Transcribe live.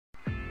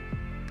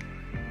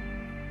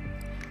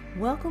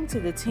Welcome to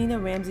the Tina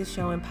Ramsey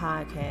Show and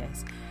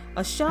Podcast,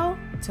 a show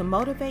to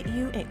motivate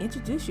you and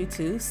introduce you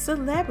to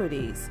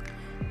celebrities,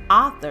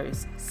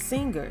 authors,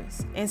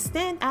 singers, and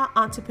standout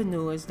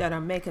entrepreneurs that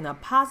are making a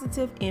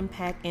positive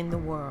impact in the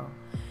world.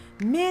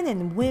 Men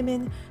and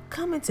women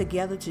coming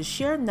together to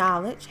share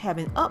knowledge,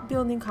 having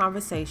upbuilding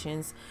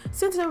conversations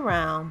centered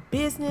around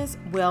business,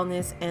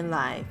 wellness, and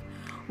life.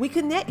 We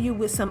connect you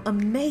with some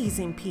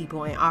amazing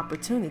people and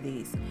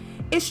opportunities.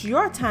 It's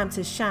your time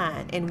to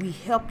shine, and we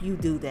help you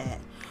do that.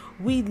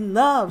 We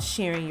love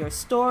sharing your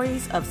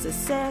stories of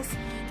success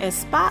and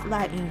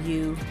spotlighting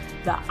you,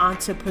 the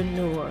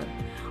entrepreneur.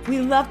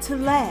 We love to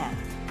laugh.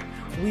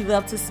 We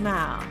love to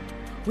smile.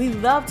 We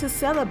love to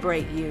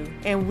celebrate you,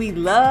 and we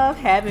love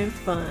having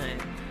fun.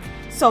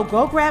 So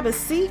go grab a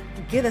seat,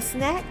 get a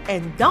snack,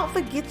 and don't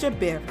forget your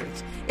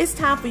beverage. It's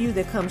time for you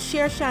to come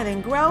share, shine,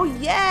 and grow.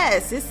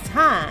 Yes, it's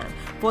time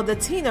for the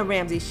Tina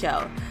Ramsey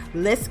Show.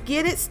 Let's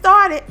get it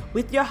started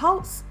with your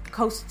host,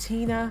 Coach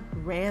Tina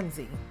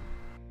Ramsey.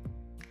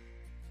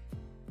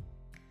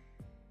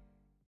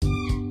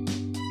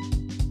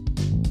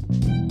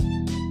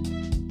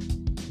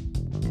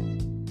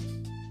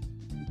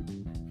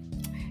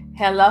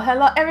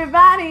 Hello,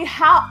 everybody.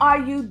 How are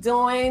you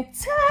doing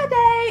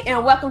today?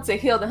 And welcome to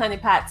Heal the Honey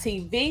Pot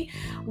TV.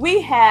 We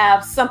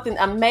have something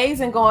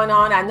amazing going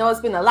on. I know it's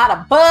been a lot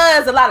of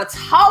buzz, a lot of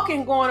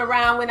talking going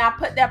around when I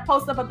put that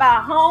post up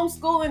about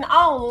homeschooling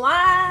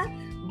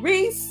online,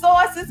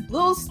 resources,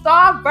 Blue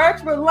Star,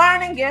 virtual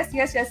learning. Yes,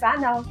 I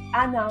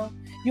know.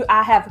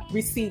 I have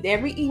received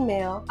every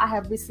email. I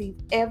have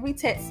received every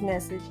text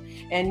message.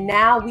 And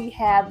now we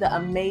have the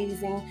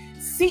amazing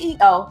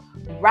CEO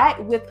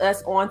right with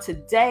us on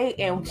today.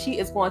 And she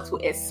is going to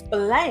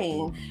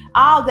explain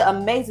all the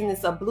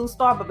amazingness of Blue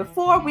Star. But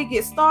before we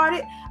get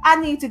started, I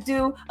need to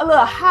do a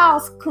little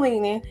house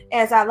cleaning,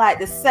 as I like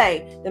to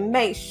say, to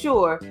make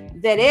sure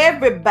that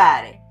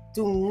everybody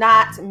do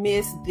not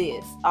miss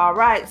this. All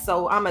right.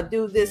 So I'm going to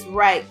do this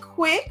right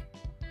quick.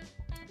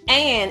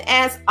 And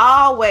as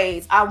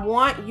always, I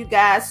want you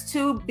guys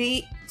to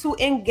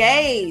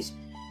engage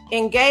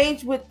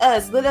with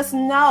us. Let us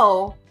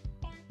know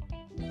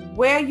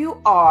where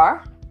you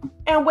are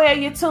and where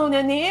you're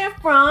tuning in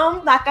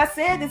from. Like I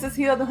said, this is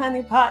Heal the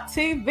Honey Pot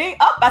TV.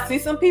 Oh, I see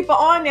some people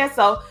on there.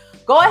 So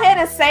go ahead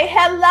and say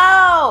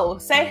hello.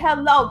 Say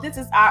hello. This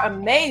is our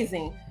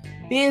amazing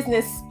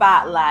business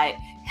spotlight.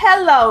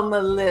 Hello,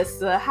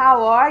 Melissa.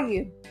 How are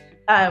you?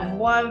 I'm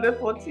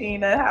wonderful,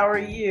 Tina. How are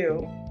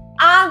you?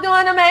 I'm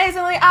doing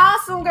amazingly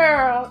awesome,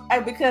 girl.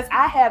 And because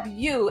I have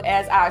you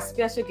as our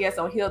special guest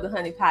on Heal the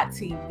Honey Pot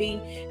TV,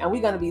 and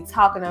we're going to be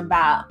talking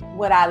about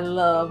what I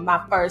love,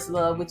 my first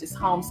love, which is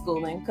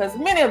homeschooling. Because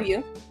many of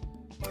you,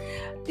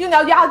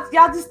 y'all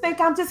just think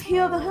I'm just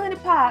Heal the Honey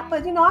Pot,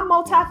 but I'm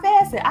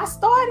multifaceted. I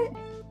started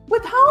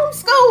with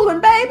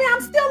homeschooling, baby.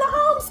 I'm still a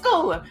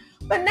homeschooler,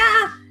 but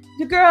now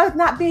your girl is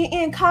not being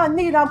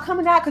incognito. I'm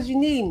coming out because you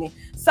need me.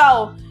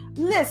 So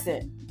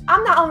listen,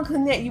 I'm not only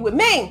connecting you with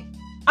me,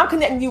 I'm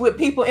connecting you with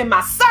people in my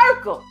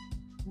circle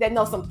that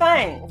know some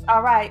things,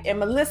 all right? And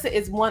Melissa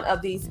is one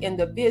of these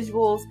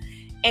individuals.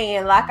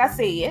 And like I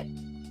said,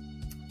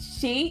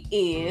 she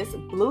is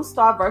Blue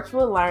Star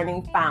Virtual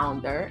Learning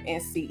founder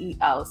and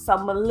CEO. So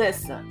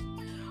Melissa,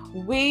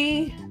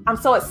 I'm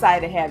so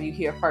excited to have you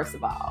here, first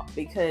of all,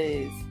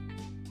 because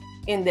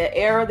in the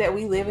era that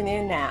we living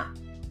in now,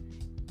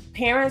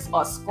 parents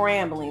are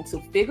scrambling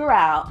to figure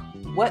out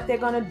what they're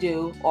going to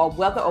do or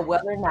whether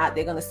or not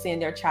they're going to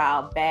send their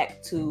child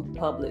back to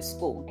public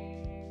school.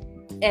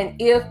 And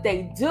if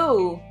they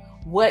do,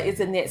 what is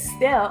the next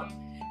step?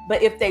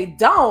 But if they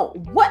don't,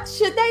 what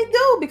should they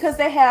do? Because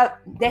they had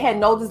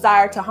no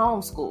desire to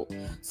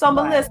homeschool. So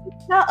Melissa,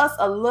 tell us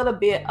a little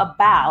bit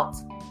about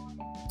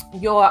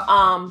your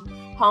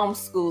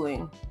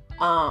homeschooling.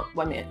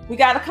 Wait a minute. We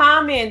got a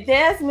comment.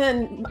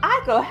 Desmond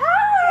Michael,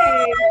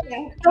 hi.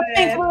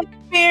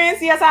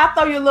 Experience. Yes, I'll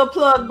throw you a little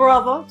plug,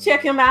 brother.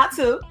 Check him out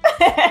too.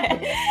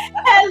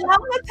 Hello,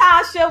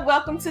 Natasha.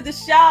 Welcome to the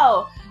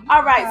show.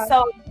 All right.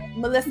 So,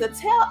 Melissa,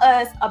 tell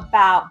us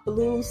about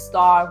Blue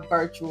Star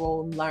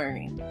Virtual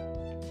Learning.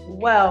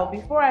 Well,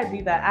 before I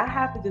do that, I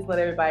have to just let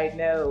everybody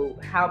know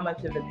how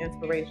much of an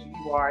inspiration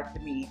you are to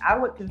me. I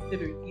would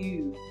consider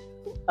you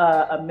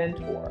a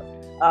mentor.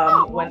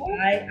 When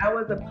I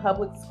was a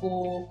public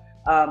school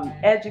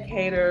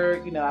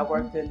educator, I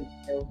worked in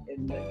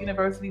the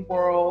university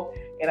world,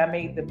 and I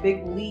made the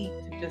big leap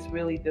to just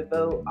really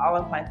devote all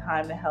of my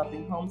time to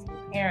helping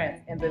homeschool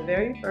parents. And the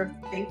very first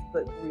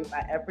Facebook group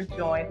I ever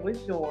joined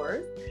was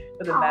yours,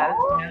 for the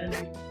Madison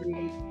County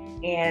group.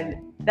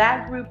 And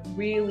that group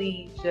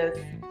really just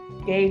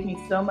gave me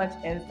so much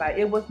insight.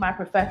 It was my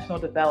professional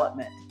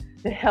development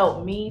to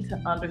help me to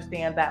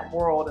understand that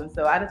world. And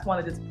so I just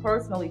want to just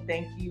personally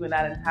thank you and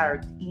that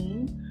entire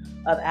team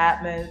of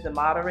admins and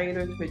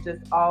moderators for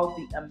just all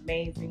the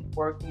amazing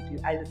work you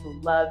do. I just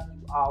love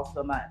you all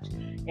so much.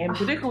 And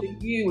particularly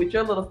you with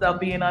your little stuff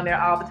being on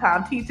there all the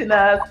time, teaching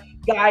us,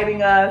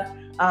 guiding us.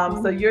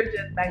 So you're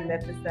just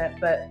magnificent.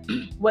 But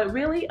what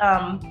really,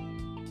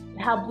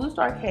 how Blue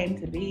Star came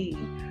to be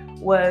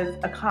was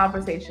a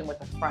conversation with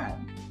a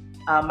friend.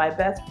 My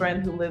best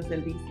friend who lives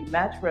in DC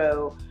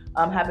Metro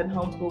had been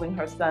homeschooling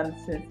her son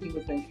since he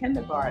was in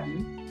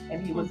kindergarten,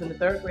 and he was in the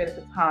third grade at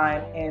the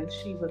time. And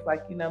she was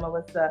like,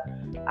 Melissa,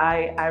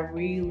 I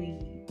really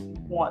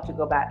want to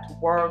go back to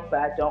work, but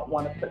I don't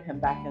want to put him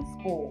back in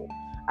school.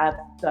 I've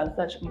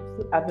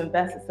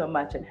invested so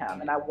much in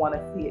him, and I want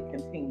to see it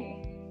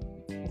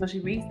continue. So she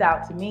reached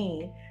out to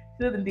me.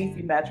 She lives in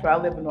DC Metro.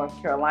 I live in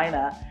North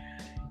Carolina.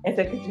 And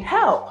said, could you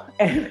help?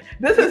 And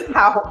this is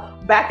how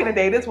back in the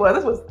day I was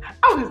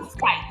using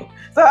Skype.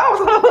 So I was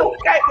on a little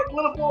Skype with a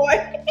little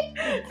boy,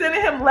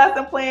 sending him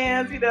lesson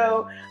plans,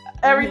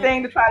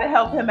 everything to try to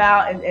help him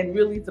out and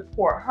really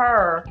support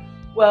her.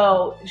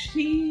 Well,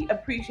 she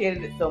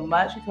appreciated it so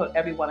much, she told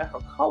everyone in her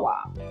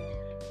co-op.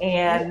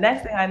 And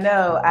next thing I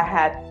know, I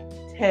had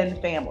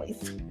 10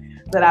 families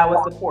that I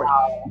was supporting,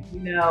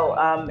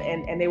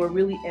 and they were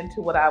really into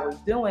what I was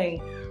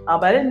doing.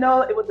 But I didn't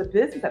know it was a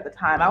business at the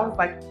time. I was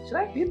like, should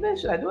I do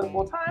this? Should I do it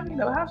full time?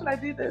 How should I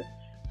do this?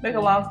 Make a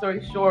long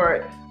story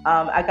short,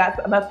 I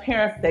got enough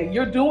parents to say,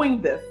 you're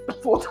doing this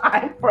full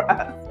time for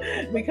us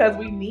because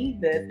we need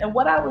this. And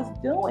what I was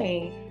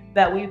doing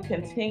that we've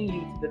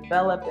continued to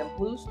develop in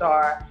Blue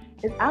Star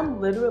is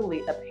I'm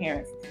literally a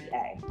parent's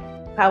TA.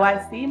 How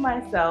I see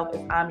myself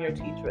is I'm your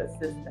teacher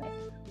assistant.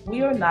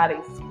 We are not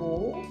a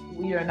school.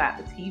 We are not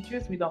the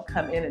teachers. We don't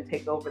come in and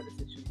take over the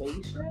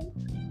situation.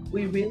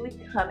 We really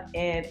come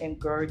in and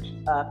gird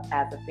you up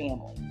as a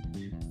family.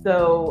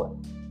 So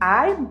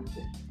I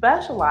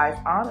specialize,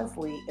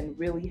 honestly, in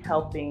really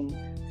helping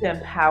to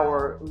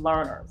empower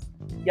learners,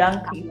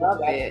 young people,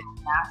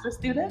 master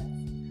students,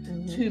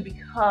 to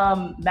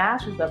become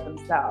masters of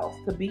themselves,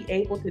 to be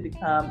able to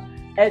become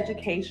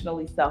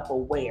educationally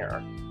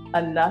self-aware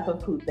enough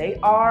of who they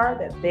are,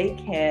 that they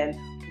can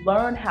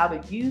learn how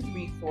to use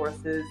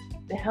resources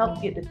to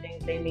help get the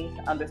things they need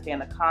to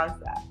understand the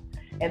concept.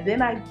 And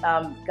then I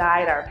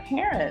guide our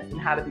parents in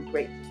how to be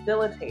great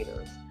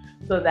facilitators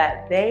so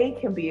that they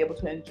can be able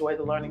to enjoy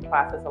the learning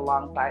process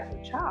alongside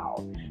their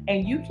child.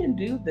 And you can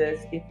do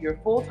this if you're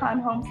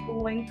full-time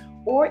homeschooling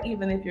or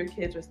even if your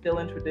kids are still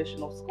in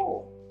traditional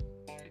school.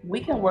 We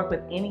can work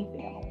with any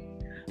family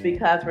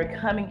because we're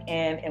coming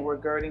in and we're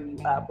girding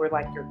you up. We're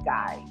like your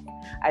guide.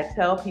 I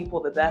tell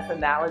people the best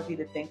analogy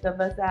to think of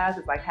us as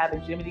is like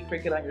having Jiminy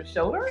Cricket on your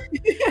shoulder,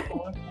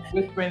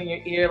 whispering in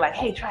your ear like,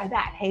 hey, try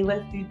that. Hey,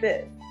 let's do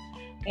this.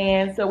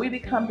 And so we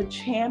become the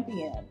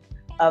champion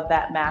of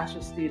that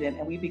master student,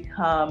 and we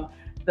become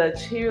the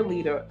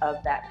cheerleader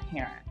of that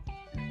parent.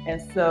 And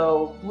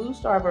so Blue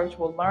Star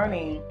Virtual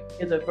Learning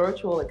is a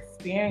virtual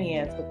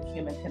experience with a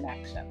human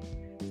connection.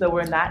 So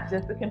we're not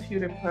just a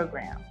computer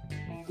program.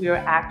 We are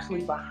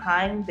actually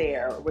behind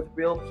there with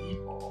real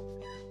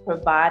people,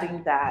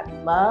 providing that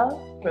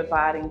love,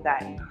 providing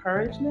that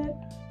encouragement,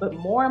 but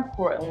more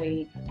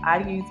importantly, I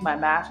use my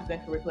master's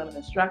in curriculum and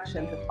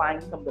instruction to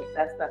find some of the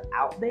best stuff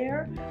out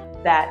there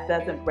that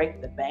doesn't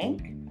break the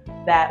bank,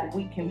 that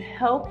we can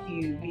help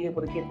you be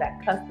able to get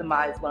that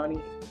customized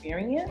learning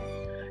experience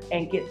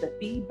and get the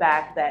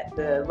feedback that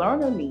the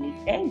learner needs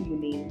and you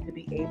need to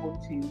be able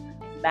to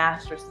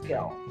master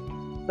skill.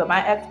 So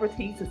my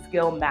expertise is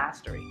skill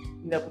mastery,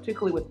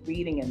 particularly with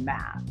reading and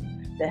math,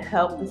 to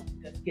help the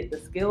students get the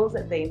skills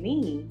that they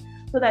need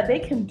so that they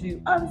can do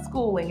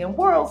unschooling and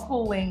world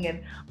schooling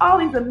and all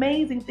these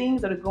amazing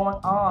things that are going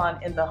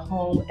on in the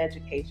home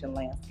education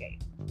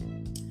landscape.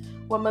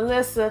 Well,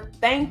 Melissa,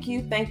 thank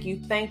you.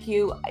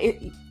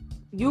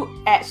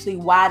 You actually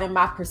widened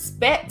my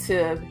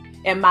perspective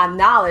and my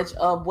knowledge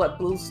of what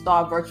Blue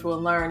Star Virtual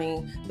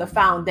Learning, the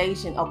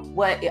foundation of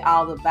what it's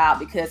all about,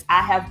 because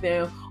I have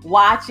been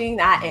watching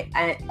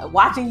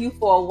you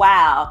for a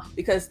while,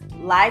 because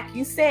like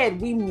you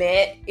said, we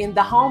met in the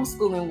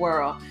homeschooling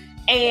world.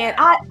 And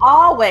I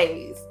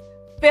always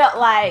felt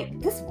like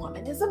this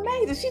woman is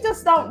amazing. She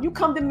just you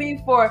come to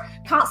me for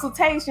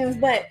consultations,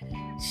 but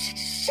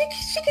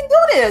she can do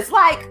this.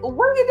 Like,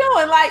 what are you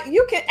doing? Like,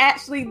 you can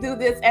actually do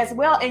this as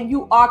well. And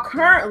you are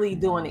currently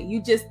doing it.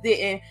 You just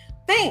didn't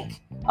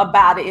think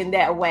about it in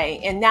that way.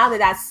 And now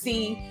that I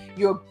see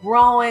you're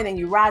growing and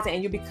you're rising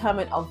and you're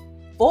becoming a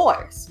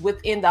force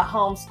within the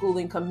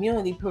homeschooling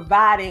community,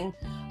 providing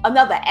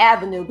another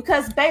avenue,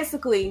 because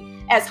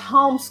basically as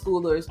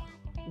homeschoolers,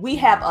 we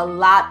have a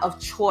lot of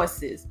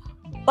choices,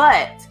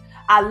 but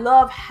I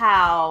love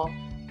how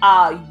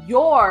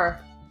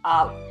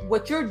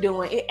what you're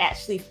doing, it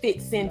actually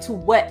fits into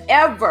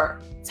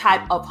whatever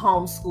type of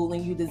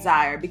homeschooling you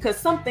desire, because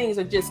some things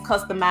are just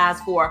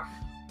customized for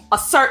a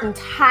certain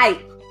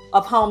type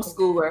of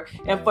homeschooler.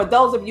 And for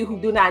those of you who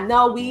do not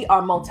know, we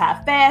are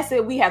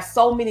multifaceted. We have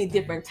so many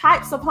different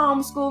types of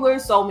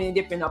homeschoolers, so many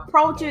different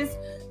approaches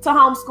to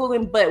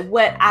homeschooling. But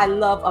what I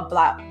love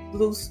about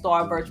Blue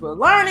Star Virtual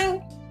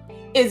Learning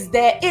is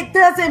that it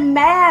doesn't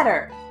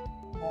matter.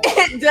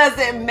 It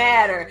doesn't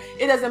matter.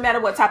 It doesn't matter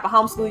what type of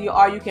homeschooler you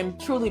are. You can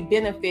truly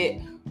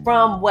benefit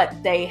from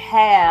what they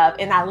have.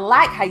 And I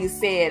like how you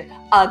said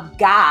a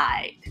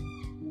guide.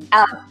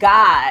 a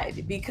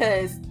guide,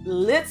 because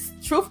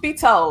truth be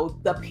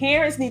told, the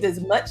parents need as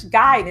much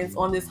guidance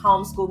on this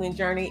homeschooling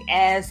journey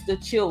as the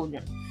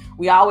children.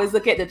 We always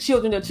look at the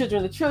children.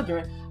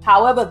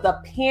 However,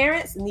 the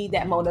parents need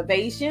that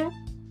motivation.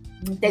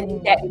 They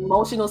need that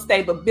emotional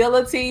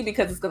stability,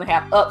 because it's going to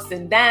have ups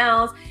and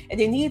downs, and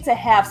they need to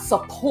have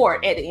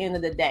support at the end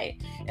of the day.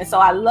 And so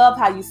I love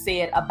how you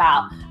said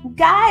about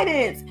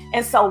guidance.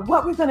 And so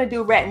what we're going to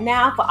do right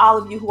now, for all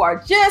of you who are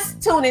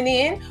just tuning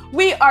in,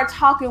 we are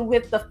talking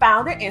with the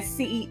founder and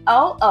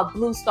CEO of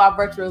Blue Star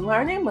Virtual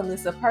Learning,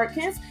 Melissa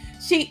Perkins.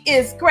 She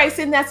is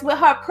gracing us with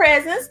her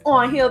presence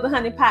on Heal the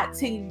Honey Pot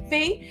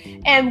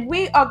TV. And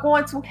we are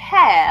going to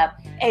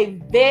have a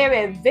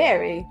very,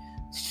 very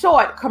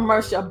short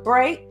commercial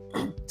break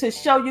to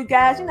show you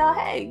guys,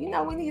 hey,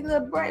 we need a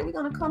little break. We're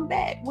going to come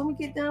back when we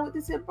get done with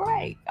this here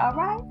break. All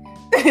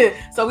right.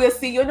 So we'll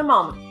see you in a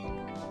moment.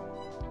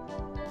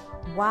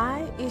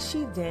 Why is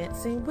she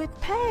dancing with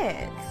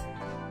pads?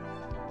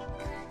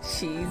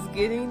 She's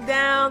getting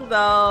down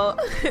though.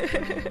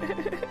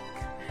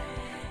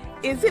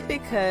 Is it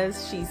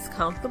because she's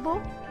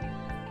comfortable?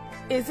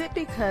 Is it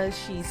because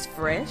she's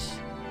fresh?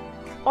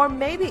 Or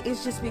maybe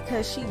it's just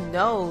because she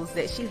knows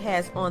that she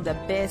has on the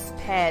best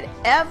pad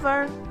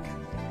ever.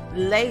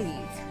 Ladies,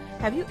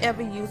 have you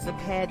ever used a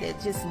pad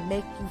that just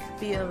make you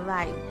feel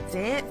like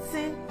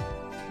dancing?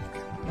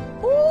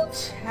 Ooh,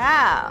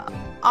 child.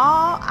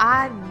 All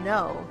I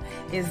know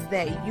is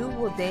that you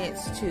will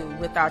dance too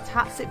with our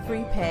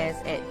toxic-free pads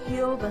at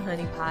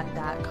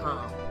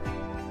healthehoneypot.com.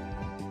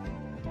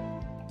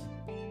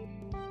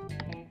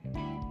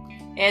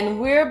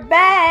 And we're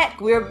back.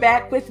 We're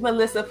back with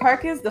Melissa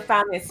Perkins, the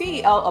founder and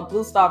CEO of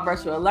Blue Star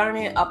Virtual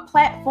Learning, a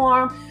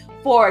platform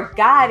for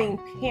guiding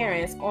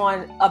parents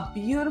on a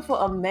beautiful,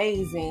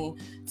 amazing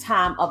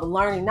time of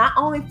learning, not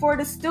only for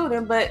the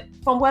student, but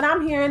from what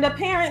I'm hearing, the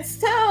parents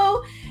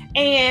too.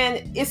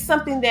 And it's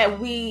something that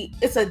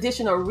it's an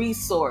additional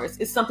resource.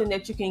 It's something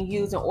that you can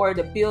use in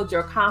order to build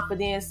your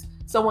confidence,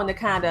 someone to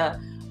kind of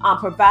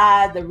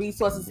provide the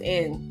resources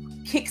and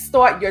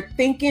kickstart your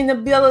thinking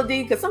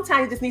ability, because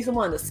sometimes you just need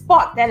someone to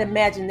spark that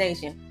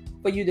imagination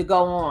for you to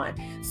go on.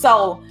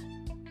 So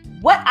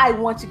what I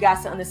want you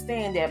guys to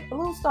understand, that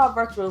Blue Star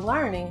Virtual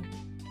Learning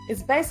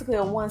is basically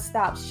a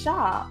one-stop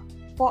shop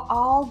for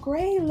all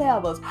grade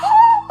levels.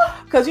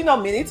 Because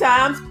many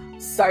times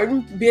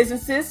certain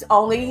businesses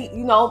only,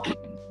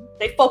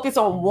 they focus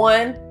on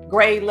one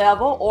grade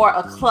level or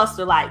a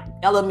cluster like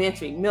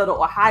elementary, middle,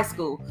 or high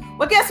school.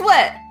 Well, guess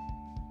what?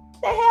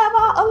 They have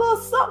a little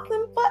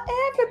something for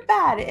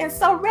everybody. And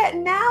so right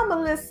now,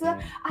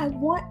 Melissa, I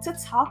want to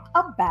talk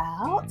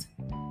about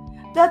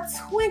the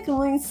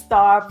Twinkling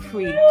Star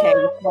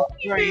Pre-K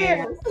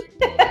program.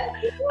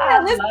 I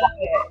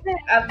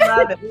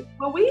love it.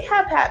 Well, we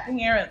have had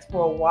parents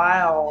for a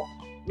while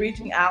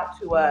reaching out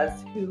to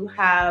us who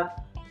have,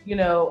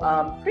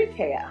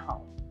 pre-K at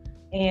home.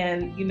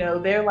 And,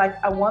 they're like,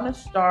 I want to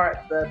start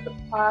the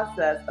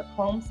process of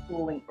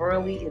homeschooling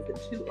early. Is it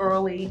too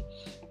early?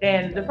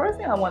 And the first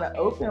thing I want to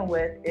open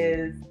with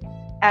is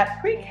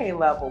at pre-K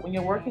level, when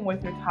you're working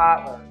with your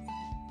toddlers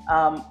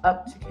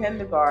up to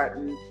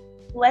kindergarten,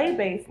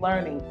 play-based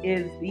learning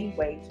is the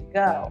way to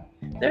go.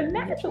 They're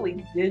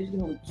naturally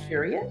digitally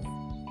curious,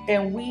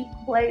 and we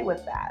play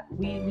with that.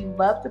 We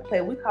love to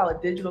play. We call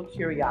it digital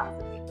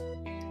curiosity.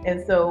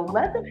 And so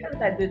let them have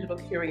that digital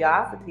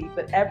curiosity,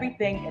 but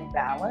everything in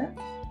balance.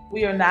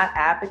 We are not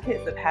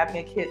advocates of having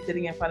a kid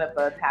sitting in front of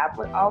a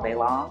tablet all day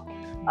long.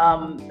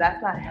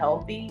 That's not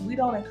healthy. We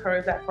don't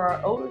encourage that for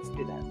our older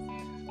students.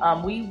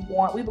 We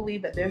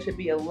believe that there should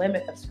be a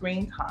limit of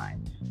screen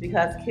time,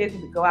 because kids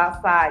need to go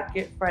outside,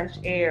 get fresh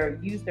air,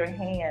 use their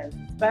hands,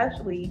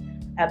 especially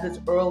at this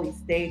early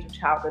stage of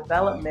child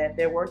development.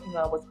 They're working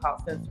on what's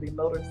called sensory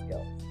motor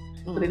skills.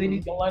 So they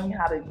need to learn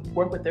how to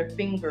work with their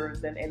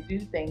fingers and do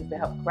things to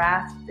help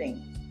grasp things.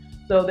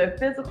 So their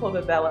physical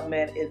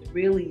development is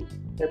really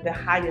the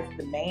highest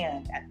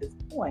demand at this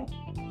point.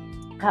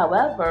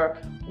 However,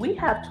 we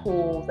have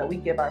tools that we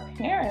give our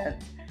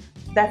parents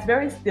that's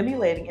very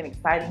stimulating and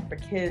exciting for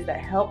kids that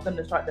help them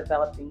to start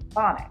developing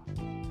phonics.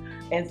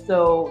 And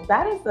so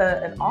that is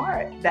an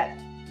art that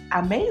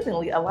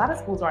amazingly a lot of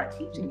schools aren't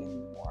teaching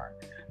anymore,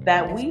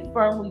 that we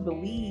firmly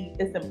believe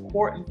it's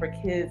important for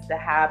kids to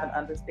have an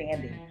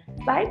understanding.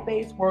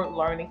 Site-based word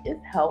learning is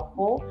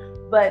helpful,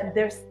 but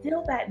there's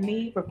still that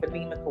need for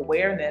phonemic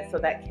awareness so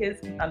that kids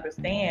can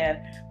understand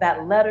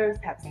that letters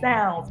have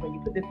sounds. When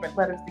you put different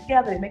letters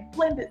together, they make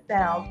blended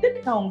sounds,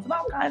 diphthongs, and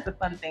all kinds of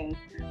fun things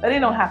that they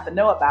don't have to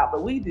know about,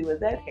 but we do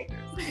as educators.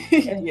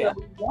 And so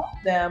we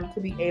want them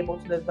to be able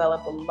to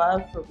develop a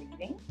love for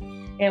reading.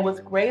 And what's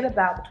great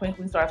about the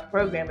Twinkling Stars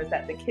program is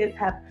that the kids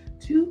have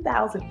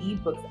 2,000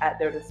 ebooks at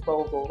their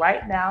disposal.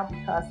 Right now,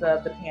 because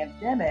of the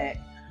pandemic,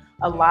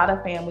 a lot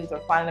of families are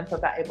finding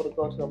themselves not able to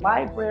go to the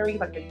library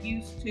like they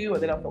used to, or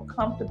they don't feel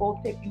comfortable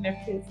taking their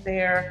kids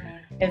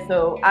there. And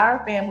so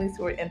our families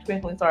who are in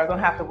Twinkling Stars don't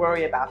have to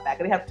worry about that,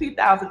 because they have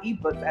 2,000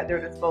 ebooks at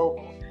their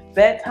disposal.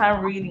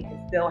 Bedtime reading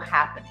is still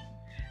happening.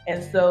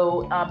 And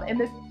so, and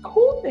the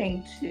cool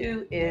thing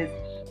too is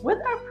with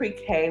our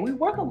pre-K, we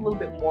work a little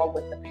bit more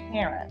with the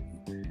parents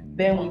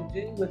than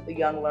we do with the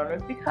young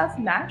learners, because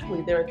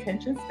naturally their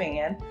attention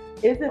span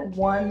isn't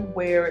one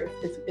where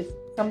it's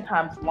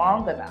sometimes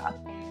long enough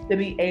to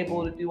be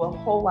able to do a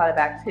whole lot of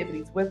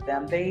activities with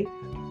them. They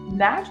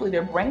naturally,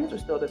 their brains are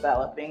still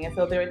developing, and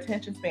so their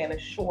attention span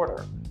is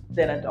shorter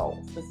than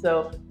adults. And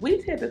so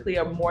we typically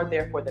are more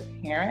there for the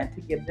parent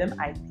to give them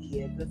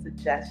ideas and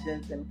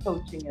suggestions and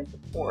coaching and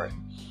support.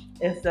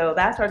 And so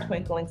that's our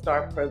Twinkling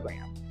Star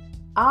program.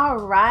 All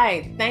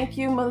right. Thank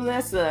you,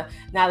 Melissa.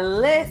 Now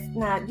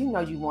you know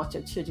you want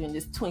your children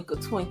this twinkle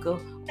twinkle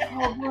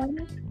program.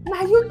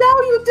 Now you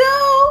know you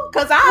do,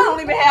 because I don't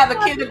even have a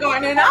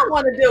kindergarten and I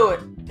want to do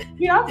it.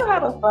 We also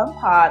have a fun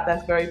pod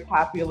that's very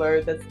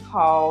popular that's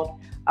called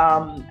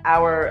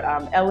our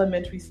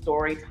elementary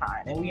story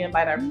time, and we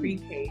invite our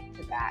pre-K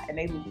to that, and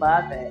they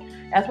love it.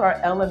 That's where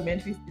our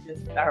elementary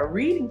students are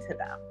reading to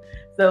them.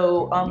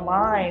 So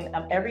online,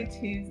 every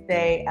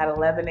Tuesday at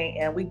 11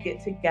 a.m. we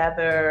get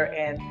together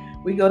and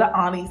we go to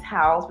Ani's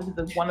house, which is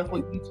a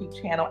wonderful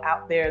YouTube channel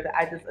out there that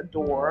I just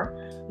adore.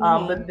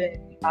 But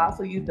then we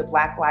also use the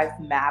Black Lives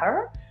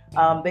Matter.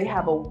 They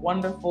have a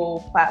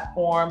wonderful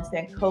platform,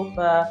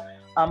 Sankofa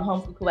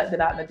Homeschool Collective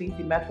out in the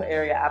DC metro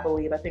area, I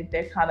believe. I think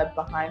they're kind of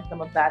behind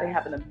some of that. They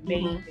have an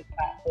amazing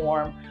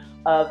platform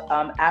of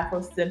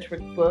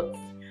Afrocentric books.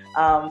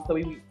 So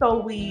we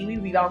read we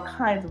read all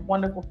kinds of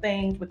wonderful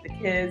things with the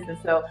kids. And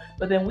so,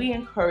 but then we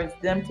encourage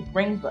them to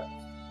bring books.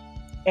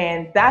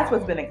 And that's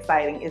what's been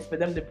exciting, is for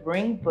them to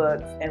bring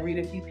books and read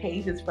a few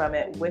pages from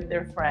it with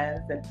their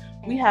friends. And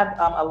we have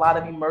a lot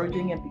of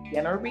emerging and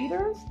beginner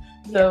readers.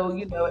 So,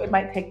 you know, it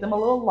might take them a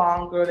little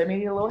longer. They may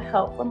need a little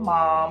help from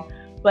mom,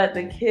 but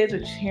the kids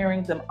are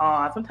cheering them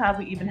on. Sometimes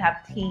we even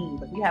have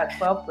teams. We had a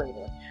 12th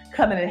grader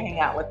come in and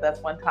hang out with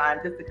us one time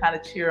just to kind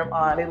of cheer them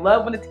on. They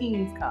love when the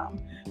teens come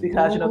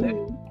because, you know,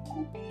 they're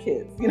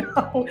kids, you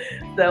know.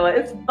 So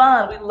it's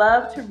fun. We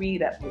love to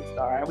read at Blue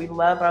Star, and we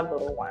love our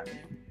little ones.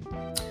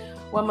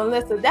 Well,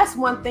 Melissa, that's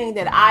one thing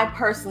that I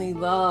personally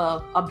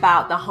love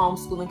about the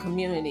homeschooling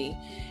community.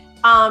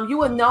 You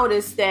will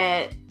notice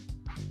that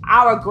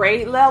our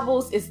grade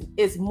levels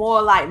is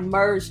more like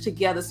merged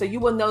together. So you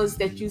will notice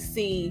that you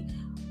see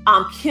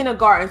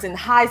kindergartens and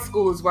high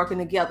schoolers working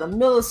together,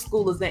 middle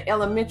schoolers and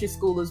elementary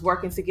schoolers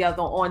working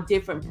together on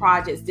different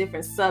projects,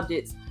 different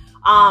subjects,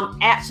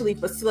 actually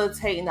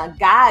facilitating a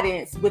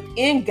guidance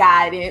within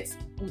guidance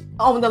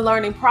on the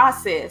learning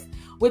process,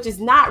 which is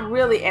not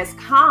really as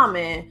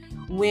common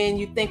when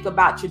you think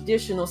about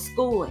traditional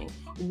schooling.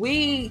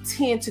 We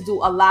tend to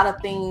do a lot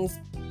of things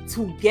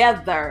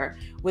together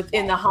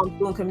within the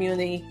homeschooling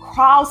community,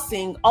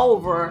 crossing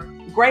over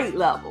grade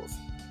levels.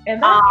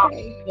 And that's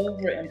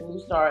over in Blue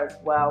Star as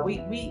well.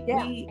 We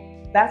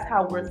that's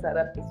how we're set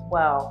up as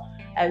well.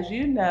 As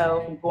you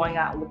know, from going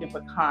out and looking for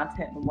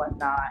content and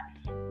whatnot,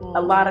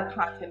 a lot of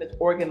content is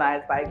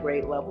organized by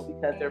grade level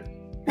because they're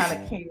kind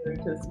of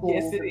catering to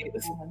schools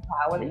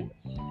mentality.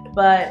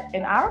 But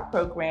in our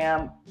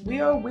program, we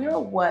are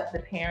what the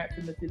parents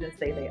and the students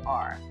say they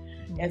are.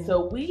 And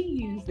so we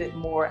use it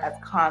more as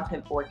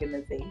content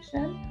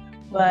organization,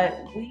 but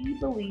we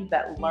believe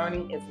that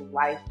learning is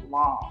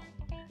lifelong.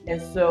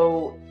 And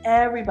so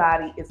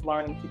everybody is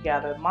learning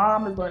together.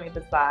 Mom is learning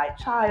beside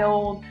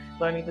child,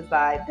 learning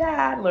beside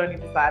dad,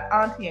 learning beside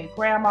auntie and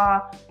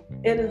grandma.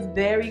 It is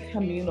very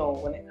communal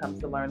when it comes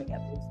to learning at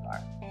Blue Star.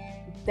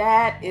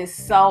 That is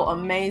so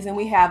amazing.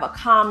 We have a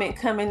comment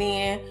coming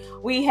in.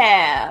 We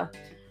have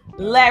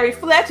Larry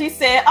Fletcher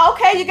said,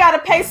 okay, you got to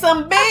pay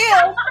some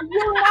bills.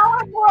 You know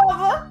it,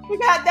 brother.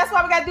 That's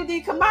why we got to do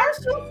these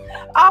commercials.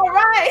 All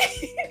right.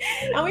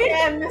 And we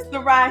have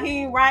Mr.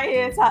 Raheem right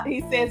here.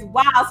 He says,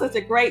 wow, such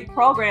a great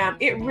program.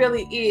 It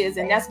really is.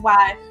 And that's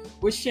why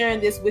we're sharing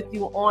this with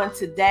you on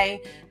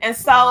today. And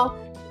so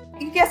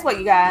guess what,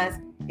 you guys?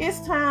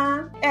 It's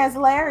time, as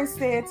Larry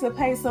said, to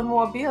pay some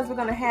more bills. We're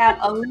going to have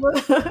a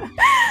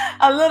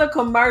little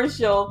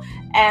commercial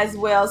as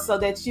well so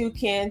that you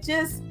can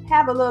just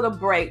have a little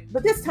break.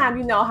 But this time,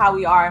 you know how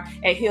we are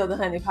at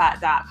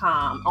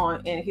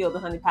healthehoneypot.com and Heal the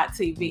Honeypot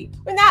TV.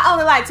 We not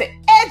only like to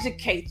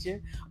educate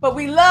you, but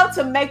we love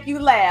to make you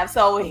laugh.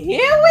 So here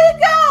we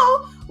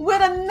go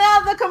with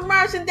another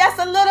commercial that's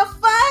a little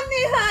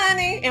funny,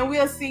 honey. And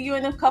we'll see you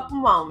in a couple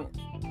moments.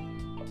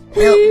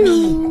 Help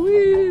me.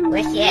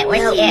 Where's she at?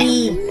 Where's she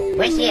at?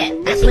 Where's she at?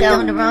 I put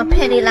on the wrong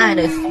penny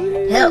liners.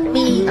 Help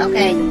me.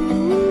 Okay.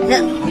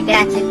 Look, we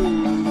got you.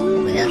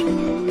 Well,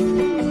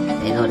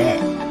 you know that.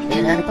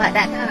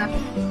 HealTheHoneyPot.com.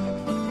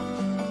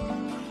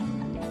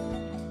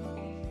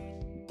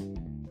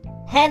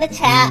 Hannah,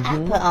 child, I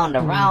put on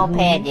the wrong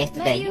pad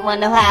yesterday. You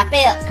wanna know how I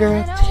felt?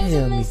 Girl,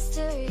 tell me. It's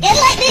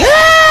like this.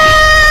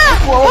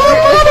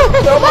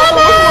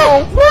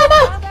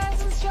 Mama!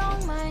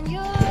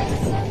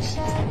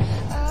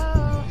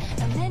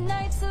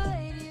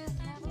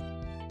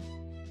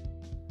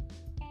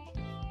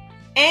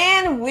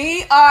 And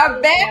we are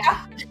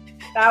back.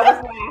 That was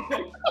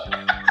laughing.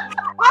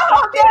 I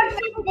hope that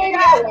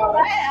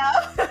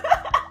laugh.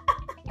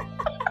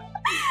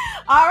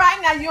 All right,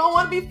 now now you don't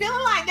want to be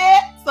feeling like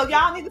that. So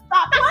y'all need to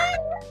stop playing.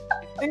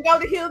 Then go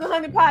to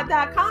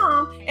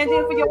healthehoneypot.com, and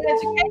then for your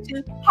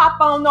education, hop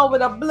on over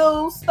to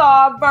Blue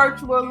Star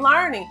Virtual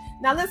Learning.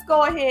 Now let's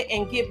go ahead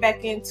and get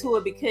back into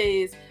it,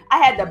 because I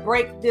had to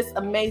break this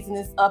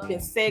amazingness up in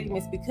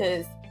segments,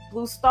 because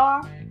Blue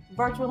Star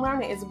Virtual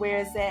Learning is where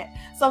it's at.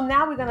 So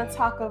now we're going to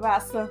talk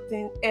about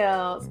something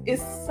else.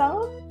 It's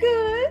so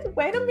good.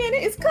 Wait a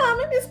minute. It's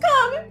coming. It's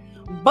coming.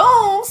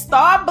 Boom.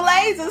 Star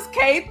Blazers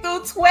K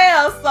through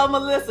 12. So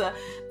Melissa,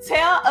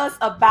 tell us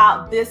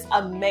about this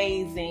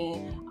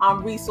amazing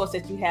resource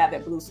that you have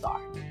at Blue Star.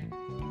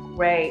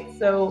 Great.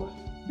 So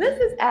this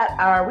is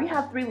we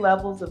have 3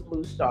 levels of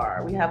Blue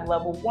Star. We have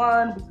level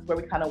 1, which is where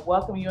we kind of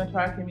welcome you into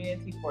our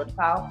community for a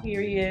trial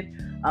period,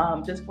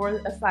 just for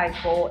a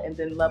cycle. And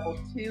then level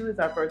 2 is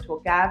our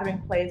virtual gathering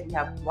place. We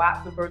have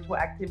lots of virtual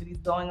activities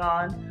going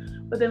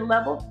on. But then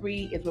level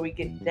 3 is where we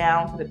get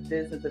down to the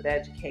business of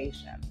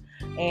education.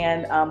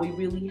 And we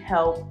really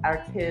help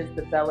our kids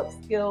develop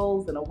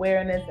skills and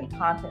awareness and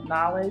content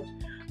knowledge.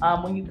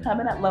 When you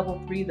come in at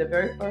level 3, the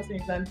very first thing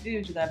you're going to do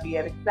is you're going to be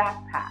at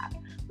Exact Path.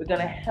 We're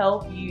going to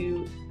help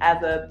you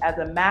as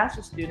a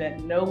master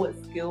student know what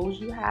skills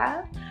you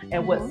have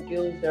and what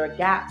skills there are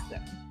gaps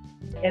in.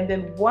 And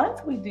then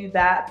once we do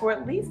that for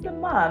at least a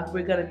month,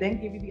 we're going to then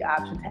give you the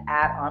option to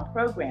add on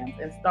programs.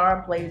 And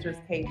Star Blazers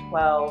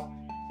K-12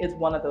 is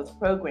one of those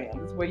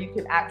programs where you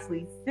can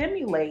actually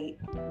simulate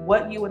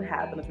what you would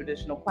have in a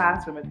traditional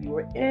classroom if you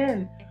were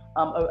in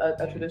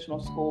a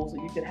traditional school.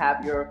 So you could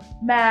have your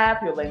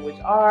math, your language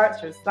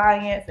arts, your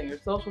science, and your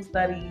social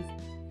studies.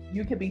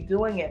 You could be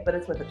doing it, but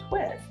it's with a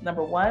twist.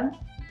 Number 1,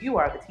 you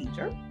are the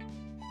teacher.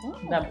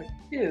 Number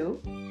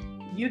 2,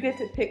 you get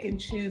to pick and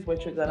choose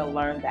what you're going to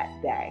learn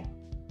that day.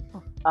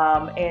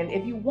 And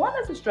if you want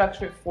us to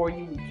structure it for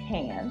you, we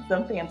can.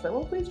 Some fans say,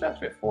 well, please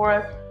structure it for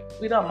us.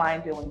 We don't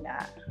mind doing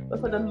that.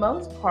 But for the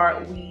most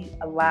part, we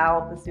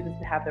allow the students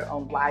to have their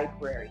own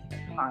library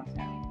of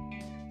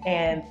content.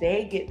 And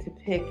they get to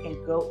pick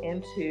and go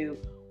into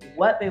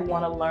what they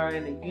want to learn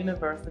in the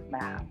universe of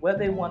math, what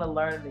they want to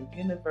learn in the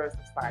universe of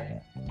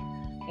science.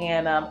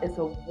 And it's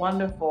a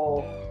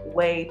wonderful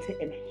way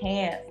to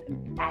enhance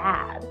and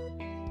add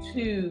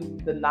to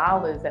the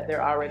knowledge that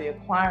they're already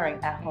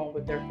acquiring at home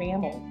with their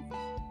families.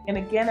 And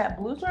again, at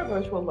Blue Star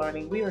Virtual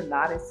Learning, we are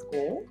not a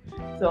school.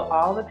 So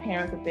all the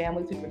parents and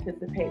families who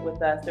participate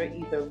with us, they're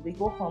either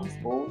legal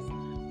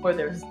homeschools for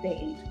their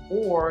state,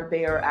 or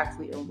they are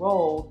actually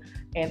enrolled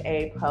in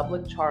a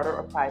public charter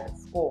or private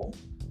school.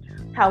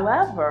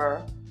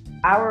 However,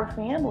 our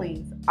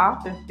families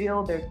often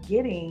feel they're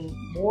getting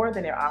more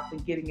than they're often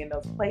getting in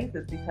those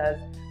places, because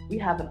we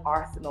have an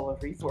arsenal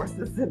of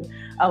resources and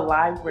a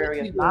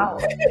library of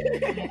knowledge.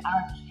 And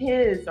our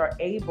kids are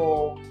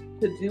able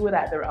to do it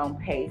at their own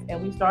pace.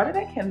 And we started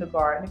at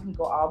kindergarten. It can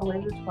go all the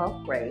way to the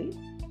 12th grade.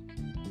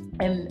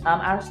 And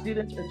our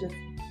students are just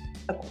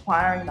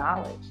acquiring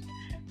knowledge.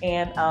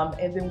 And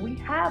then we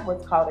have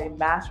what's called a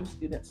master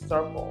student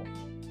circle.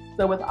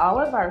 So with all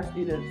of our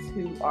students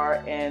who are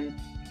in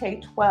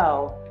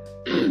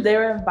K-12,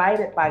 they're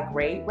invited by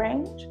grade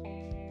range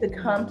to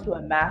come to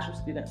a master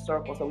student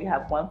circle. So we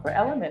have one for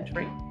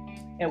elementary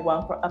and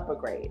one for upper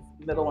grades,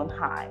 middle and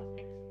high.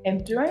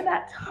 And during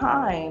that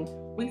time,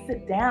 we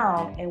sit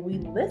down and we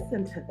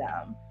listen to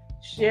them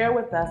share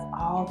with us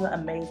all the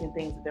amazing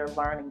things that they're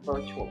learning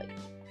virtually.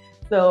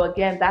 So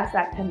again, that's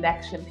that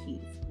connection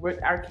piece.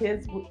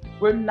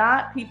 We're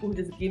not people who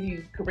just give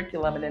you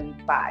curriculum and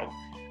then bye.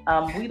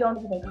 We don't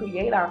even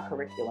create our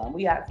curriculum.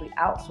 We actually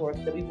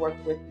outsource. So we work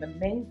with an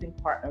amazing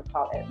partner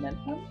called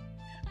Edmonton,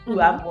 who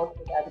I've worked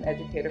with as an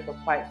educator for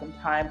quite some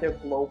time. They're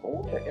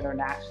global, they're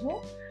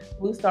international.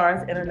 Blue Star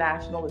is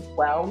international as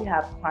well. We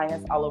have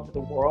clients all over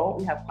the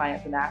world. We have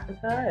clients in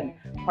Africa and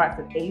parts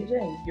of Asia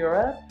and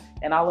Europe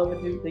and all over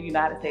the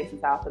United States and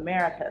South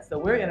America. So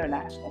we're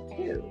international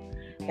too.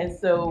 And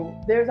so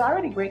there's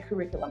already great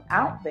curriculum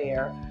out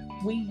there.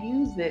 We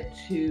use it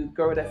to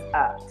gird us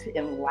up, to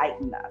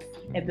enlighten us.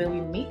 And then we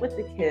meet with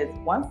the kids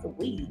once a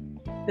week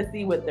to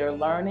see what they're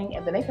learning.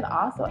 And then they can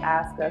also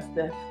ask us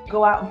to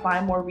go out and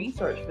find more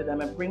research for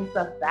them and bring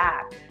stuff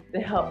back to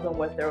help them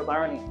with their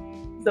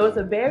learning. So it's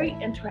a very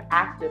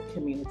interactive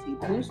community.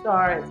 Blue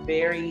Star is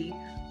very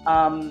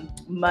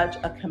much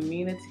a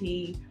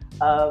community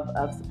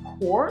of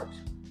support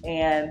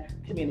and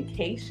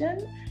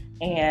communication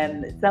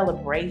and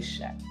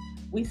celebration.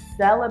 We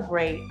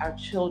celebrate our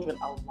children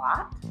a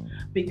lot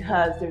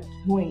because they're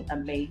doing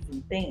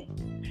amazing things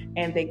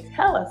and they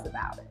tell us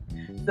about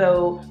it.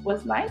 So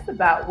what's nice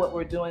about what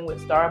we're doing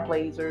with Star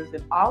Blazers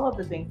and all of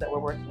the things that we're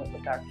working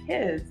with our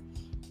kids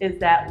is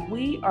that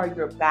we are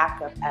your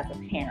backup as a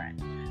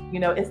parent. You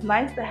know, it's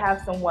nice to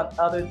have someone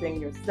other than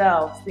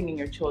yourself singing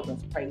your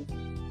children's praises,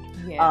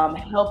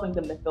 helping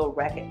them to feel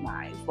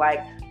recognized.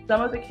 Like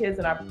some of the kids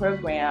in our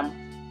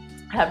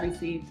program have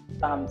received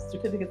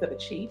certificates of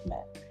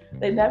achievement.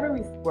 They never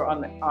were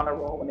on the honor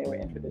roll when they were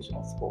in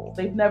traditional school.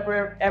 They've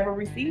never ever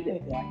received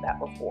anything like that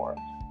before.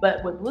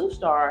 But with Blue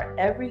Star,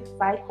 every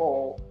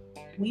cycle,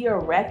 we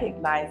are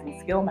recognizing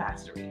skill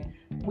mastery.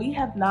 we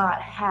have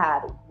not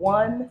had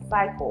one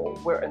cycle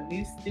where a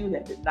new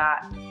student did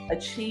not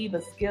achieve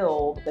a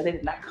skill that they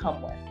did not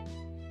come with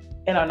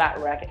and are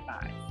not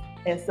recognized.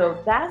 And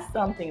so that's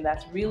something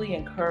that's really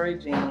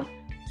encouraging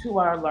to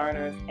our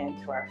learners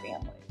and to our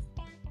families.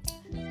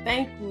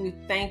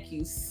 Thank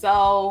you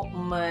so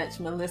much,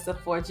 Melissa,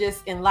 for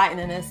just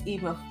enlightening us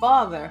even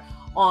further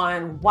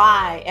on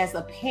why, as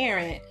a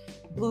parent,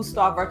 Blue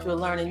Star Virtual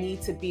Learning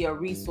needs to be a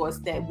resource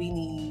that we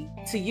need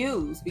to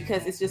use,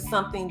 because it's just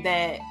something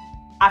that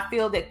I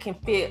feel that can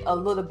fit a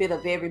little bit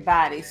of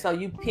everybody. So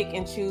you pick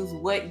and choose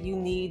what you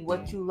need,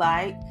 what you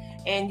like,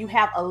 and you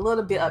have a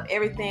little bit of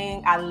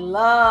everything. I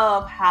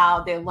love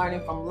how they're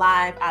learning from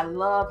live. I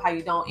love how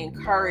you don't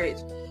encourage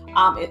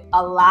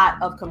a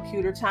lot of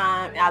computer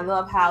time. I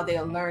love how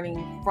they're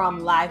learning from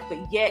life, but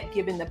yet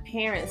giving the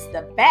parents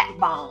the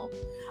backbone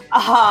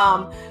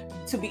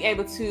to be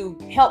able to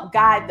help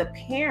guide the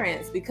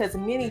parents, because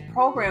many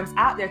programs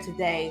out there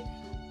today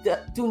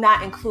do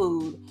not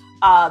include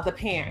the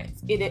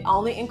parents. It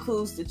only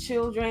includes the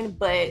children,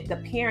 but the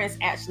parents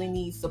actually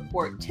need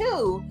support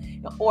too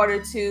in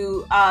order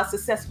to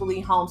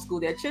successfully homeschool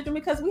their children,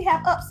 because we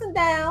have ups and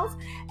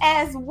downs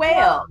as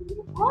well.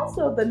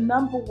 Also, the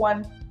number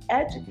one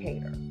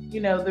educator.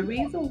 You know, the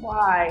reason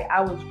why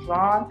I was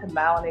drawn to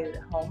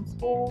malinated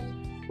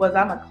homeschool was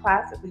I'm a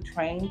classically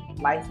trained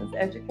licensed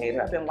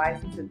educator. I've been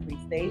licensed in 3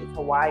 states,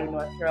 Hawaii,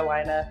 North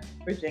Carolina,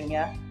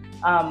 Virginia.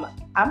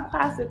 I'm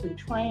classically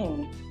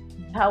trained.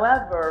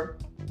 However,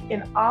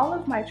 in all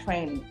of my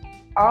training,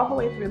 all the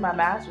way through my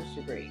master's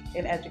degree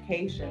in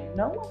education,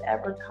 no one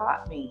ever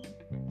taught me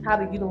how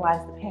to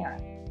utilize the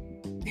parent.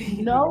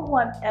 No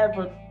one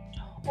ever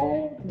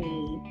told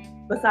me,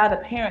 beside a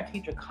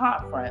parent-teacher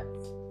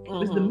conference,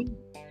 was the meeting,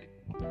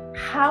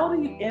 how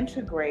do you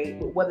integrate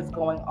with what is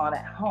going on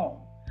at home?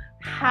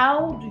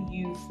 How do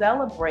you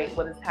celebrate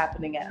what is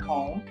happening at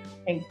home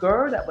and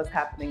gird up what's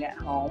happening at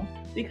home?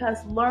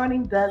 Because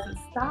learning doesn't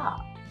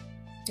stop.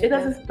 It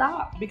doesn't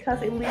stop because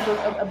they leave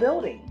a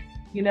building.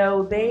 You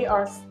know, they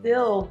are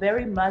still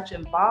very much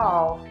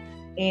involved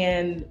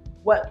in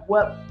what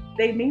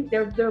they need.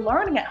 They're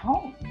learning at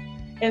home.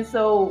 And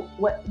so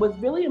what was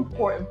really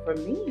important for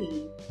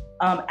me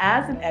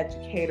as an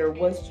educator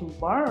was to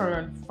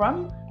learn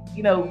from,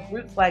 you know,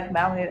 groups like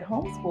Malinated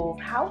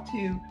Homeschools, how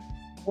to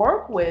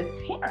work with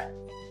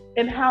parents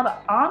and how to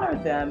honor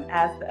them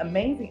as the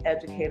amazing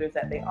educators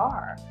that they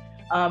are.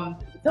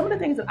 Some of the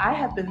things that I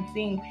have been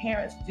seeing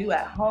parents do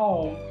at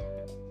home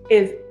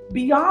is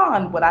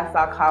beyond what I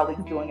saw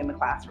colleagues doing in the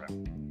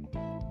classroom.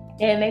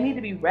 And they need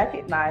to be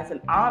recognized and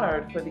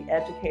honored for the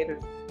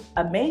educators,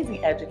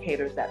 amazing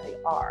educators that they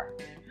are.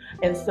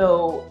 And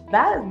so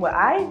that is what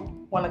I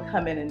want to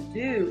come in and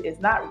do, is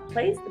not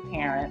replace the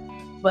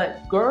parent,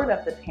 but gird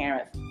up the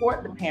parent,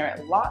 support the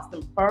parent, launch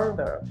them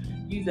further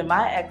using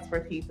my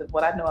expertise of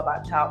what I know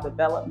about child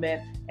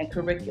development and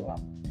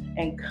curriculum,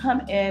 and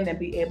come in and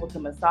be able to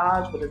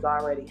massage what is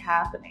already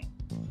happening.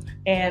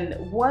 And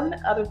one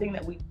other thing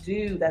that we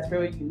do that's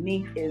very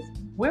unique is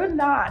we're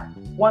not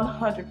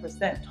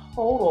 100%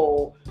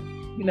 total,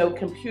 you know,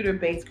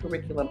 computer-based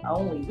curriculum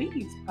only. We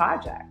use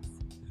projects.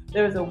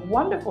 There's a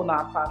wonderful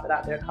nonprofit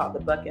out there called the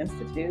Buck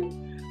Institute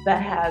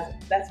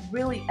that's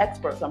really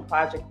experts on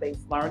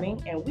project-based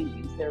learning, and we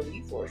use their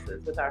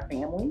resources with our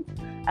families.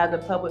 As a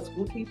public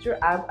school teacher,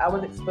 I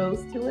was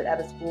exposed to it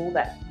at a school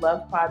that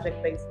loved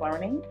project-based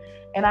learning,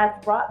 and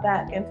I've brought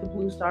that into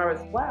Blue Star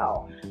as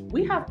well.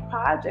 We have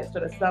projects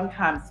that are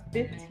sometimes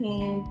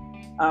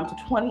 15 to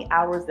 20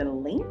 hours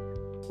in length,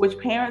 which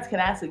parents can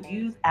actually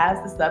use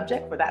as the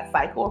subject for that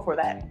cycle or for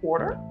that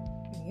quarter.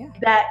 Yeah.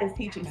 That is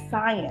teaching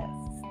science,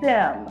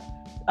 STEM,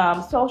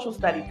 social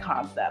studies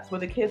concepts, where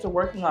the kids are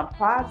working on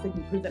projects they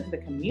can present to the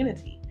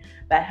community.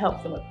 That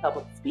helps them with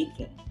public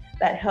speaking.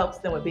 That helps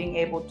them with being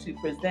able to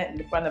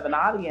present in front of an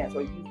audience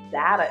or use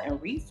data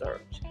and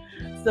research.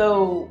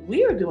 So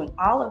we are doing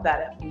all of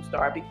that at Blue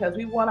Star because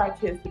we want our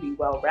kids to be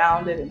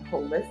well-rounded and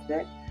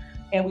holistic.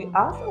 And we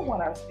also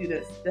want our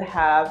students to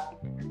have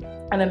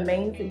an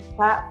amazing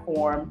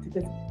platform to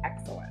just be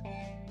excellent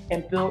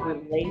and build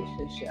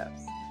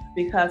relationships.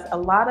 Because a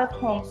lot of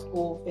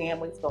homeschool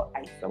families feel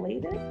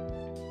isolated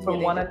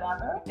from one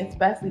another,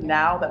 especially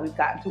now that we've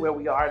gotten to where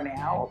we are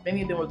now.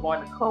 Many of them were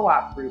going to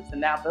co-op groups,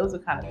 and now those are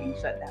kind of being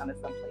shut down in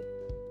some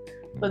places.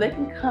 So they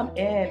can come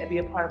in and be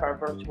a part of our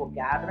virtual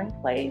gathering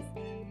place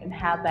and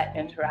have that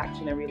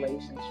interaction and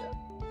relationship.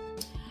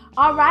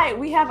 All right,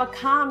 we have a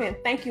comment.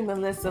 Thank you,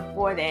 Melissa,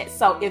 for that.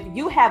 So if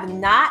you have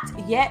not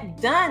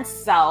yet done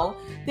so,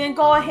 then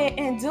go ahead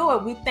and do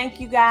it. We thank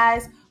you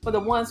guys for the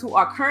ones who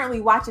are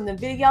currently watching the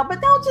video, but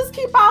don't just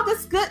keep all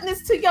this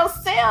goodness to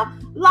yourself.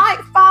 Like,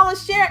 follow,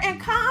 share, and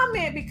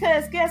comment,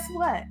 because guess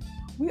what?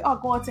 We are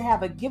going to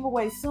have a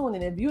giveaway soon,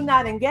 and if you're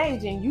not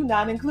engaging, you're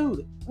not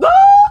included.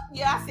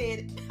 Yeah, I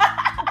said it.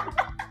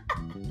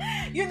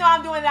 You know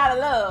I'm doing it out of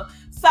love.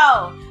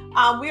 So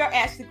we are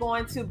actually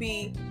going to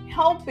be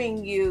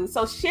helping you.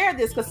 So share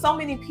this, because so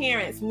many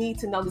parents need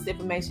to know this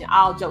information,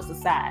 all jokes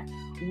aside.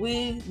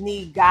 we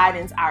need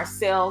guidance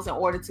ourselves in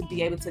order to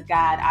be able to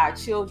guide our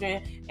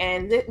children.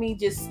 And let me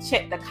just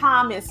check the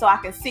comments so I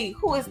can see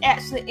who is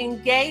actually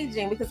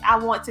engaging, because I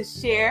want to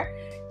share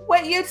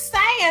what you're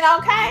saying,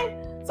 okay?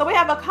 So we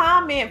have a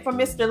comment from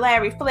Mr.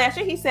 Larry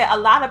Fletcher. He said, a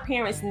lot of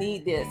parents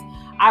need this.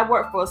 I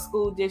work for a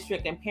school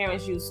district and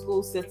parents use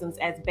school systems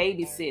as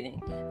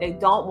babysitting. They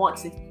don't want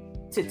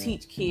to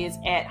teach kids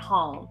at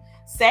home.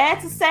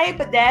 Sad to say,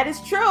 but that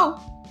is true.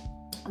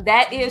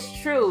 That is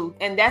true.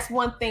 And that's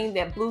one thing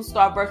that Blue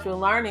Star Virtual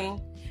Learning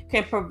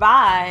can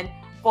provide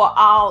for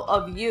all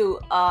of you,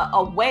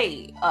 a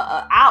way,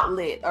 a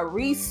outlet, a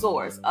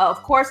resource.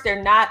 Of course,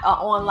 they're not an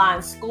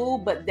online school,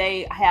 but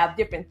they have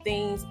different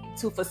things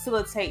to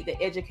facilitate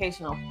the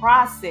educational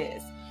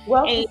process.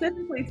 Well,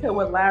 specifically to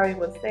what Larry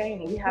was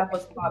saying, we have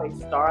what's called a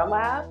STAR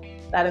Lab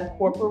that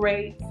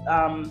incorporates,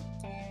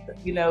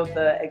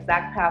 the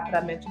exact path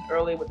that I mentioned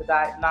earlier with the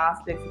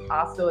diagnostics, and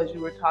also, as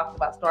you were talking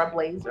about, Star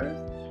Blazers.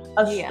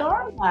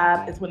 STAR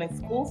Lab is when a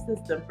school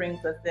system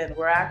brings us in.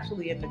 We're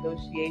actually in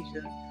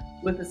negotiations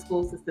with the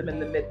school system in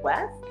the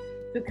Midwest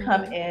to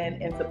come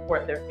in and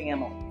support their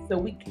family. So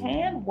we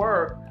can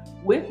work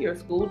with your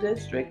school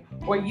district,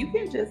 or you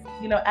can just,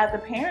 as a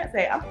parent,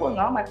 say, I'm pulling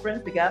all my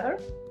friends together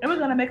and we're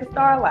going to make a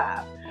STAR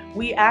Lab.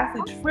 We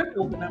actually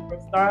tripled the number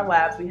of STAR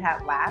Labs we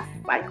had last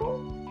cycle,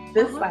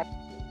 this cycle,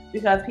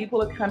 because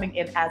people are coming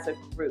in as a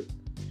group.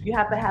 You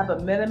have to have a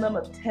minimum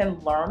of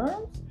 10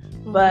 learners,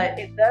 but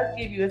it does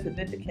give you a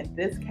significant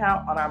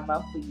discount on our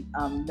monthly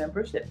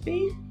membership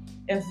fee.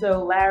 And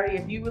so, Larry,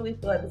 if you really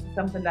feel like this is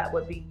something that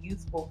would be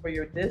useful for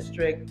your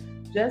district,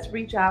 just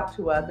reach out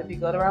to us. If you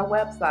go to our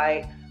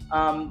website,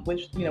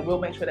 which we'll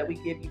make sure that we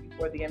give you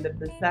before the end of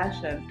the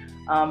session,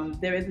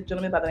 there is a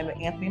gentleman by the name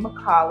of Anthony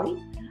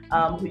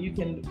McCauley, who you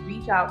can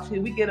reach out to.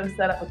 We get them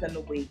set up within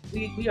the week.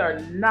 We are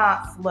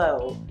not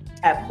slow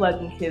at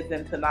plugging kids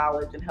into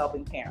knowledge and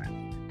helping parents.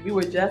 We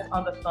were just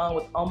on the phone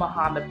with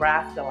Omaha,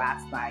 Nebraska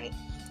last night.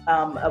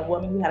 A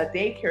woman who had a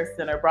daycare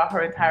center brought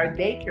her entire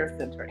daycare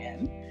center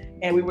in.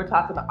 And we were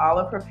talking to all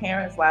of her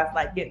parents last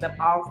night, getting them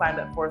all signed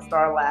up for a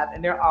STAR Lab,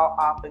 and they're all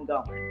off and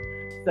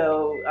going.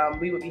 So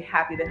we would be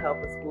happy to help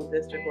a school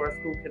district or a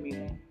school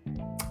community.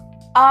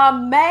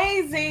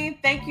 Amazing.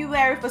 Thank you,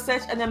 Larry, for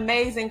such an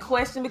amazing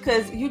question,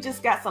 because you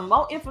just got some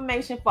more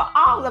information for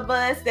all of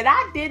us that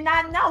I did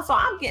not know. So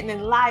I'm getting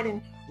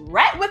enlightened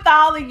right with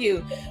all of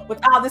you, with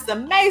all this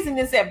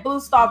amazingness at Blue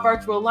Star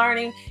Virtual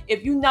Learning.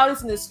 If you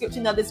notice in the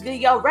description of this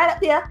video, right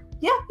up there,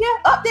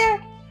 up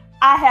there,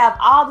 I have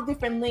all the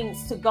different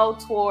links to go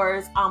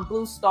towards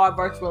Blue Star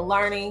Virtual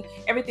Learning.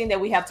 Everything that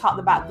we have talked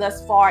about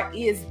thus far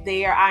is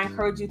there. I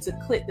encourage you to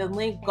click the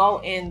link, go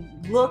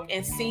and look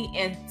and see,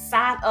 and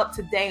sign up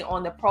today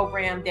on the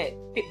program that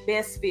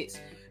best fits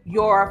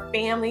your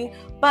family.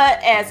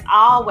 But as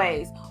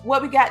always,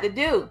 what we got to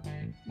do,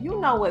 you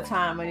know what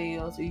time it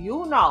is.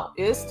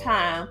 It's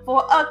time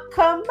for a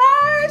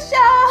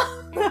commercial.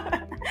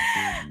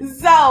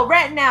 So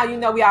right now,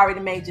 we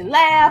already made you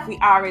laugh. We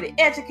already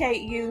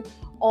educate you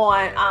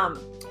on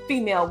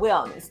female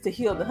wellness to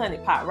heal the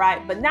honeypot,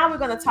 right? But now we're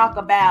going to talk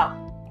about,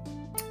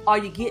 are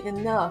you getting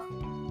enough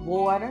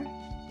water?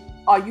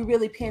 Are you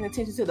really paying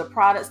attention to the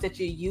products that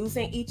you're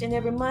using each and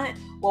every month?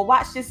 Well,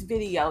 watch this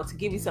video to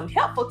give you some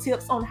helpful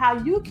tips on how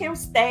you can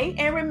stay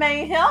and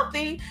remain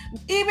healthy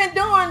even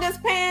during this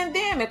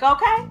pandemic,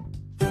 okay?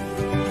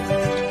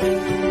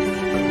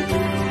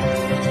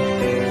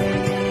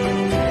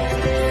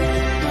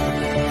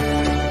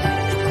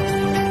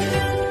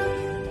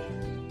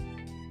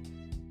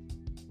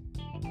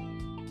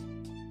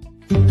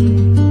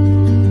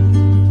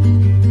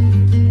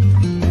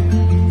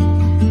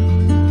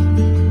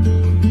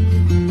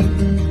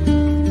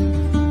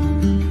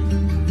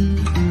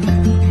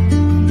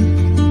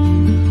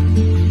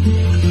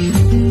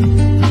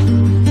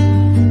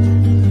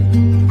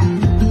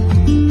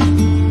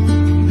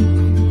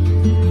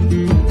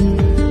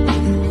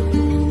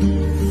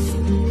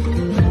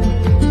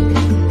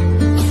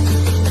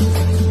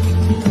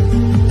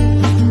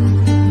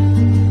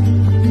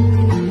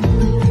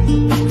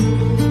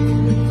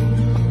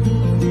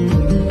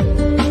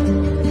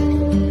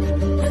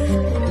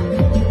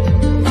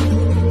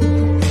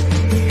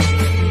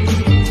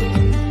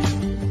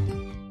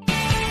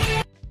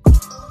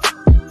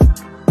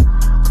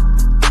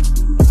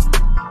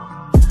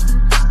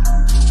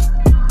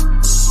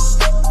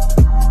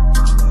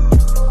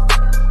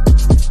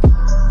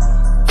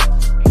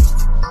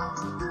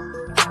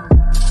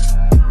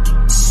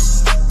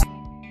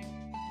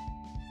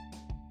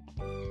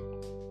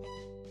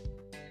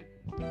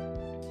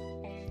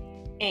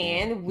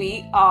 And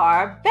we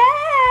are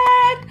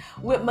back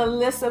with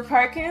Melissa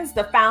Perkins,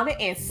 the founder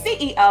and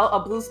CEO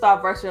of Blue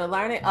Star Virtual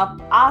Learning,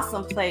 an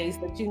awesome place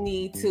that you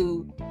need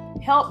to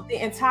help the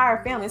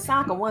entire family. It's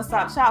like a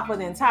one-stop shop for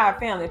the entire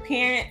family,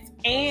 parents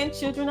and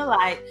children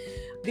alike,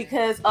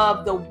 because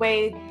of the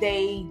way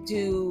they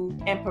do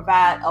and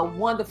provide a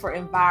wonderful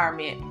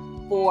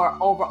environment for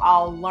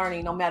overall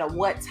learning, no matter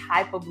what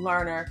type of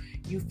learner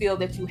you feel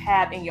that you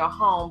have in your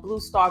home. Blue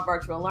Star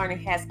Virtual Learning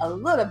has a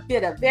little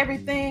bit of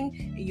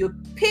everything. You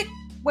pick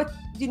what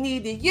you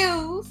need to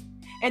use,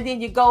 and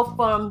then you go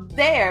from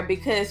there,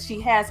 because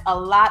she has a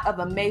lot of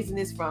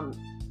amazingness, from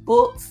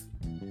books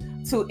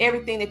to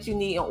everything that you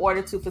need in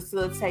order to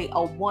facilitate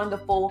a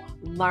wonderful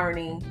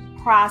learning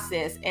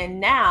process. And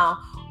now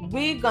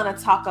we're gonna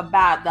talk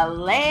about the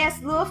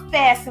last little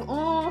facet.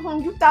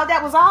 You thought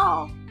that was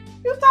all?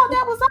 You thought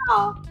that was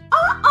all?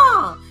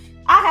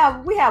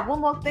 We have one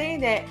more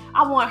thing that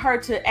I want her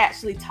to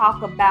actually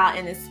talk about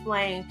and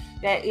explain,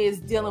 that is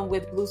dealing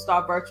with Blue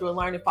Star Virtual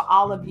Learning for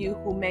all of you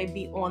who may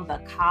be on the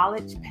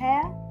college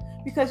path,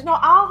 because all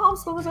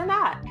homeschoolers are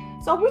not.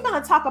 So we're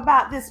going to talk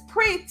about this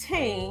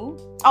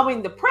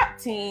the prep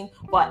team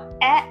for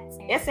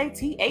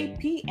SAT,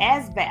 AP,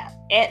 ASVAB,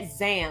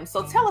 exam.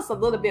 So tell us a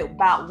little bit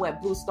about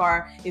what Blue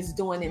Star is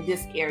doing in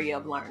this area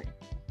of learning.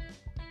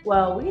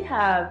 Well, we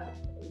have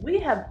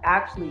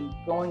actually,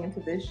 going into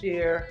this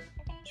year,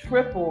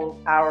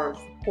 tripled our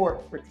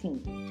support for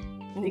teens,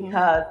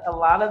 because a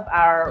lot of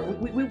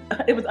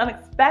it was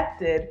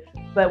unexpected,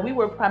 but we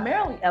were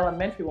primarily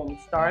elementary when we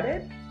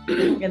started.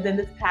 And then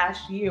this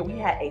past year, we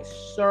had a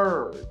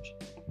surge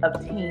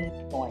of teens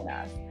join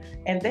us.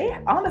 And they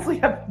honestly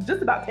have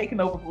just about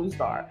taken over Blue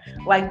Star.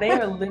 Like, they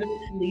are literally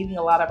leading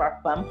a lot of our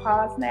fun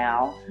pods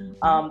now.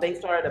 They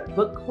started a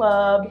book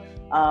club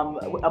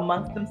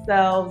amongst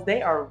themselves.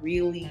 They are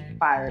really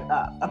fired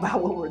up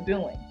about what we're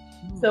doing.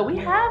 So we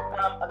have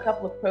a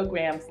couple of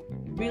programs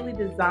really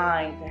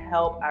designed to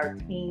help our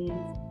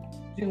teens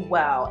do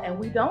well. And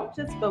we don't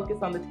just focus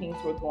on the teens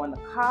who are going to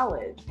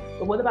college,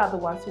 but what about the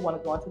ones who want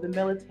to go into the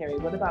military?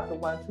 What about the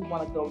ones who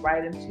want to go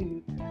right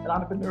into an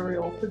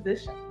entrepreneurial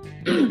position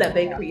that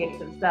they create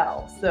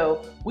themselves?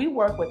 So we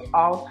work with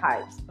all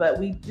types, but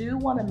we do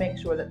want to make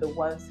sure that the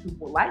ones who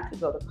would like to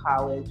go to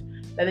college,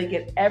 that they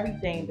get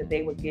everything that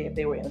they would get if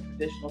they were in a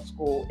traditional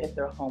school, if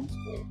they're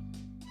homeschooled.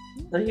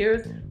 So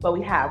here's what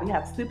we have. We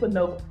have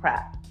Supernova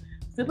Prep.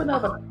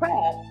 Supernova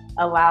Prep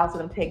allows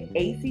them to take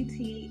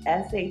ACT,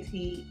 SAT,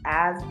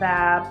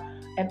 ASVAB,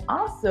 and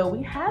also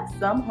we have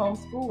some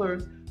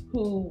homeschoolers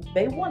who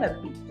they want to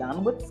be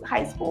done with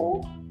high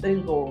school. They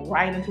can go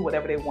right into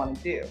whatever they want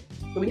to do.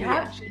 So we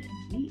have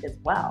GED as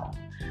well.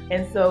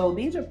 And so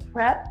these are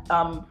prep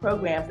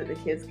programs that the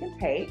kids can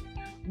take.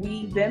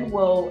 We then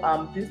will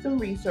do some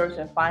research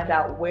and find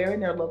out where in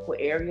their local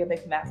area they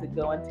can actually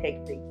go and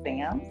take the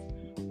exams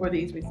for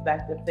these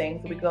respective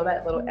things. So we go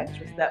that little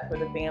extra step for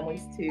the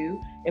families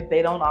too, if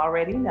they don't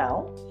already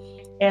know.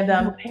 And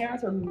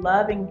parents are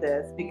loving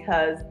this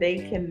because they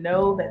can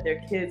know that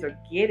their kids are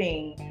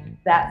getting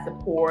that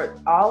support.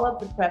 All of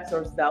the preps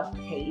are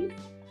self-paced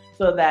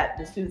so that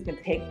the students can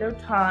take their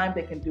time.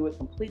 They can do it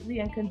completely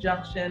in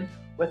conjunction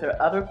with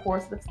their other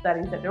courses of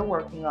studies that they're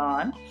working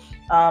on.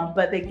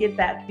 But they get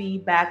that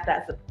feedback,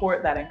 that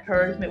support, that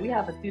encouragement. We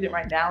have a student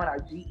right now in our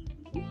GED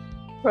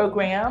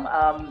program.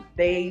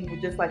 They were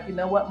just like, you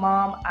know what,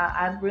 Mom,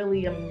 I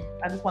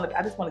just want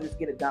to just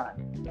get it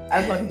done. I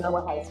just want to be done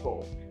with high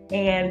school.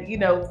 And,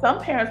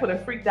 some parents would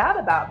have freaked out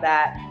about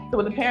that. So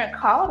when the parent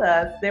called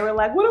us, they were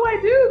like, what do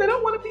I do? They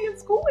don't want to be in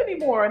school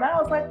anymore. And I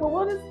was like,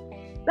 well,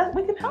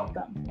 we can help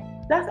them.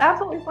 That's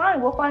absolutely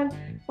fine. We'll find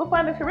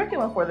a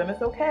curriculum for them.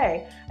 It's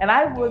okay. And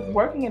I was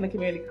working in the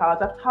community college.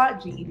 I've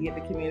taught GED at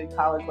the community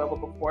college level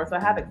before, so I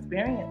have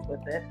experience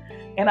with it.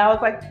 And I was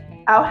like,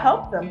 I'll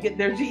help them get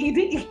their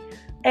GED.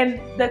 And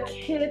the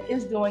kid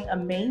is doing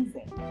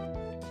amazing.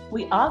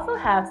 We also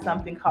have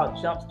something called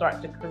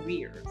Jumpstart to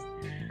Careers.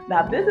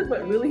 Now, this is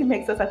what really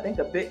makes us, I think,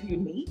 a bit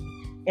unique,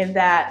 in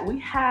that we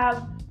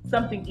have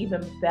something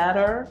even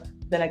better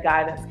than a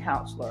guidance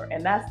counselor.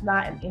 And that's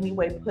not in any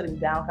way putting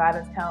down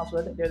guidance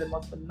counselors. I think they're the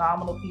most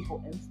phenomenal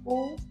people in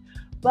schools.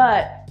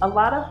 But a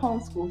lot of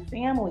homeschool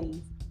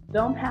families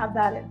don't have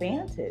that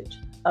advantage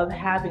of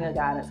having a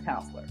guidance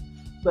counselor.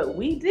 But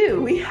we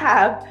do. We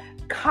have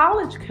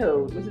College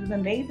Code, which is an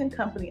amazing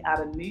company out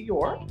of New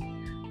York.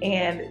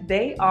 And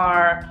they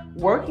are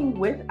working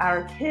with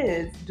our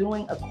kids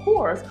doing a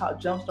course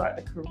called Jumpstart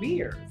to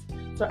Careers.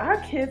 So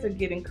our kids are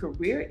getting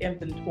career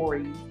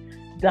inventories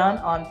done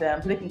on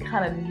them so they can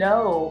kind of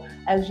know,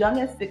 as young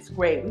as 6th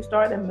grade, we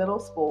start in middle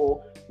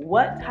school,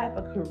 what type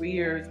of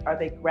careers are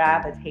they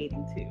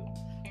gravitating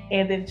to?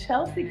 And then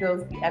Chelsea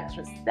goes the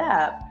extra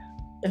step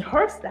in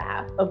her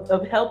staff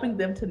of helping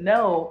them to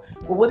know,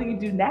 well, what do you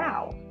do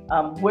now?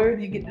 Where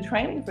do you get the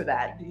training for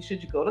that?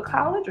 Should you go to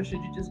college or should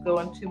you just go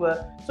into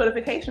a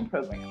certification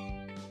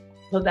program?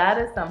 So that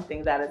is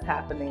something that is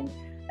happening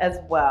as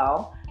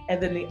well.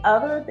 And then the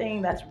other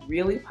thing that's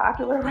really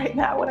popular right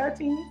now with our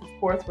teams is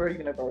Courseware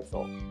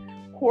Universal.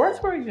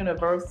 Courseware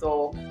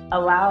Universal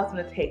allows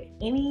them to take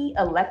any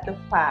elective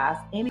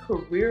class, any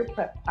career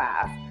prep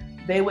class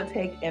they would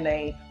take in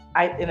a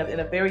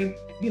very,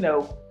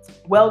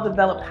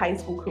 well-developed high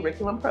school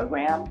curriculum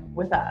program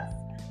with us.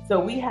 So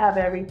we have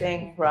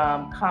everything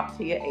from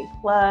CompTIA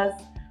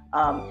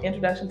A+,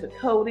 Introduction to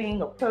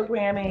Coding or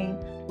Programming.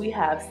 We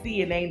have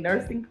CNA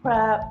Nursing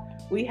Prep.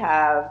 We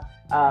have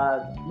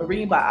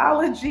marine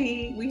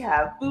biology. We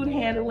have food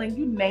handling.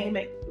 You name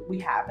it, we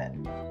have it.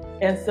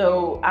 And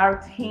so our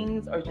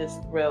teens are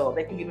just thrilled.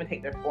 They can even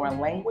take their foreign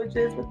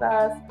languages with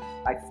us,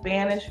 like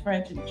Spanish,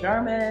 French, and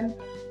German.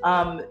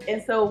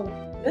 And so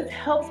this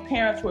helps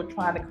parents who are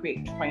trying to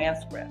create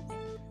transcripts.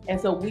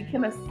 And so we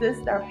can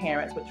assist our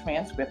parents with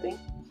transcripting.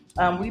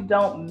 We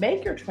don't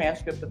make your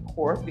transcript, of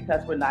course,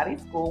 because we're not a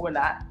school. We're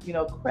not,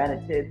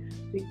 accredited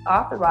to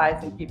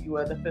authorize and give you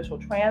an official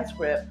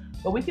transcript.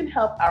 But we can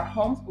help our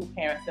homeschool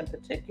parents in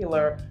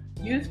particular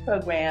use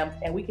programs,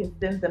 and we can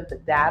send them the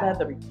data,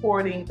 the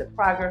reporting, the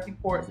progress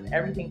reports, and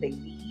everything they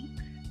need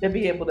to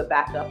be able to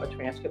back up a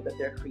transcript that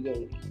they're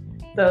creating.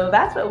 So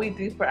that's what we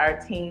do for our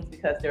teens,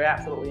 because they're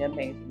absolutely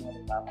amazing when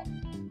we love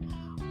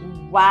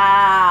them.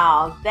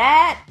 Wow,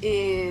 that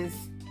is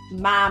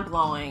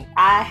mind-blowing.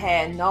 I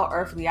had no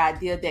earthly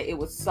idea that it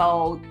was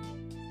so,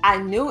 I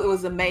knew it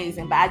was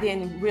amazing, but I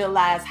didn't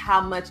realize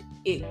how much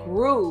it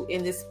grew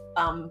in this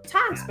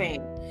time span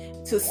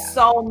to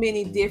so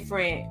many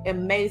different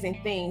amazing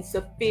things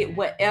to fit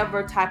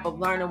whatever type of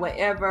learner,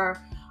 whatever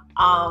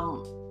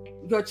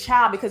your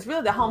child, because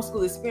really the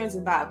homeschool experience is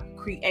about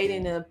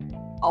creating a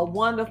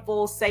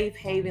wonderful, safe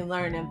haven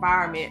learning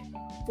environment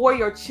for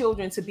your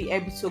children to be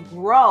able to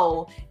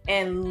grow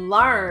and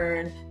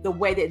learn the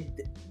way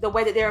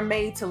that they're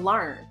made to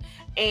learn.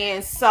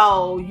 And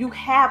so you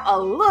have a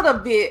little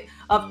bit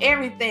of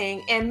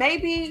everything, and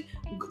maybe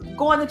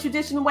going the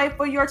traditional way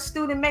for your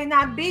student may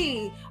not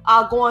be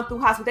going through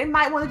high school. They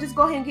might want to just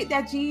go ahead and get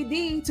that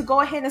GED to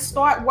go ahead and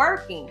start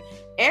working.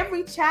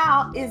 Every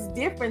child is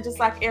different, just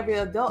like every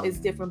adult is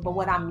different. But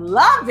what I'm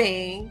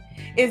loving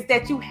is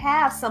that you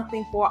have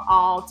something for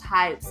all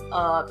types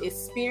of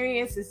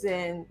experiences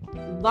and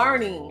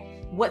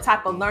learning, what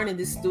type of learning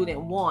this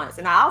student wants.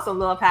 And I also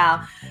love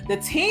how the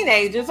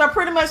teenagers are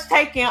pretty much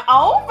taking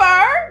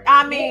over.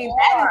 I mean,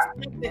 that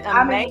is something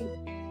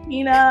amazing.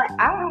 Tina,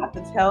 I have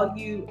to tell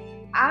you,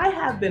 I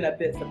have been a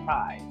bit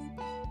surprised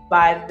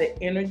by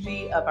the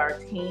energy of our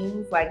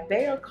teens. Like,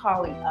 they are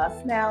calling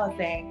us now and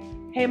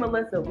saying, hey,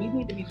 Melissa, we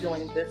need to be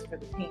doing this for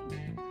the teens.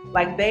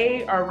 Like,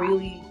 they are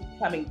really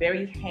becoming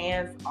very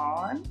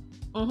hands-on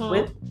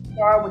with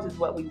STAR, which is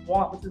what we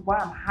want, which is why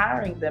I'm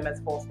hiring them as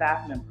full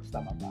staff members,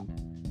 some of them.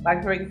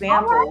 Like, for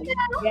example,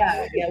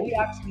 we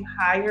actually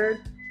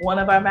hired one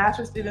of our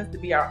master students to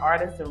be our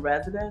artist in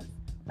residence.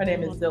 Her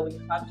name is Zoe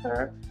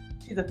Hunter.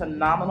 She's a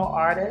phenomenal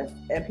artist,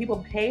 and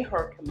people pay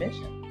her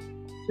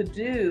commission to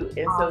do.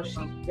 And so she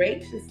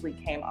graciously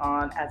came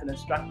on as an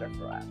instructor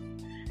for us.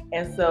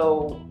 And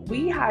so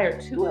we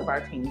hired 2 of our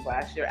teams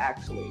last year,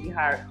 actually. We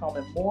hired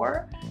Coleman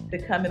Moore to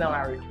come in on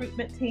our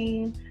recruitment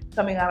team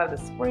coming out of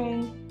the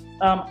spring.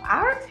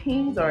 Our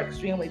teams are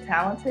extremely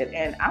talented,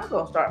 and I'm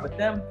going to start with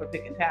them for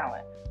picking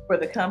talent for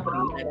the company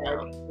at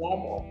every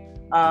level.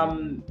 Our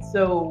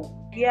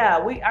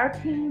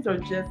teams are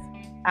just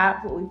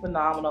absolutely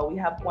phenomenal. We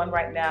have one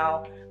right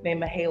now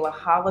named Mahala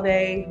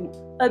Holiday,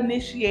 who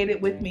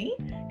initiated with me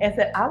and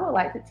said, I would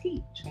like to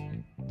teach.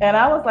 And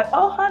I was like,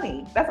 oh,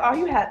 honey, that's all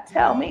you had to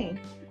tell me.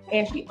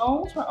 And she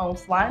owns her own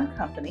slime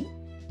company.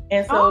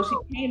 And so she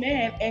came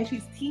in and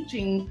she's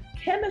teaching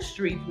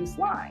chemistry through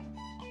slime.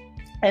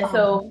 And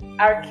so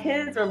our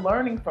kids are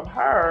learning from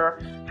her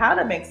how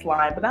to make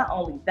slime, but not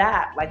only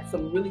that, like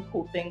some really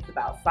cool things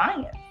about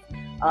science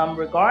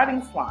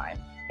regarding slime.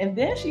 And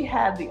then she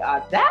had the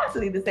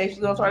audacity to say she's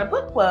going to start a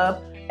book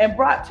club and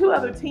brought 2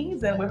 other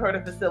teams in with her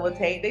to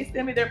facilitate. They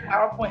send me their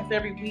PowerPoints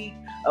every week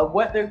of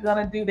what they're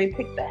going to do. They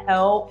pick The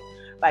Help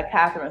by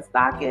Catherine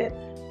Stockett,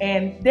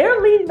 and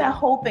they're leading that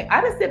whole thing. I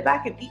just sit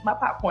back and eat my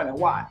popcorn and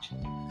watch.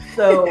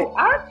 So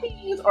our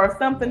teams are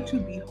something to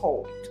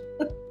behold.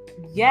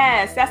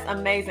 Yes, that's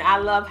amazing. I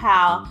love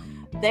how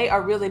they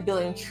are really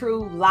building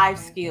true life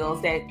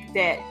skills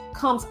that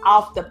comes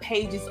off the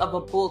pages of a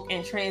book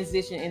and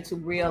transition into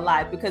real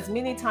life, because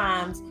many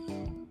times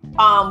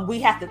we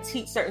have to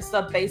teach certain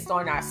stuff based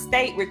on our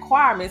state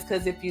requirements,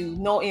 because if you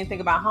know anything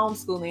about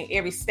homeschooling,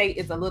 every state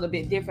is a little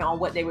bit different on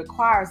what they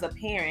require as a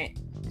parent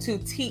to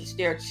teach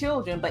their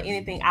children. But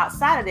anything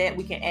outside of that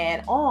we can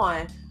add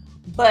on.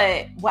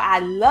 But what I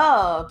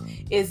love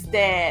is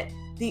that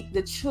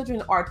the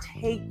children are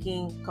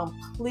taking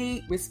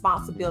complete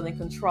responsibility and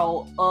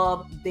control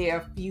of their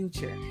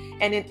future.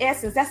 And in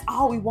essence, that's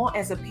all we want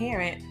as a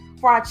parent,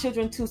 for our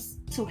children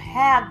to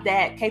have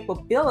that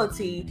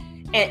capability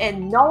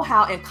and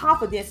know-how and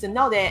confidence to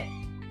know that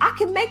I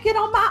can make it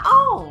on my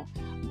own.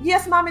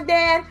 Yes, mom and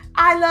dad,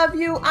 I love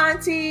you,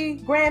 auntie,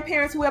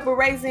 grandparents, whoever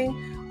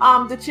raising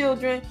the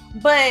children.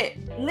 But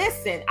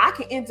listen, I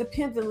can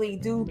independently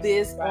do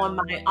this on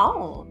my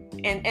own.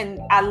 And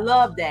I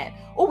love that.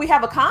 Oh, we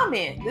have a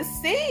comment. Let's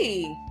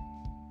see.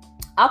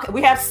 Okay,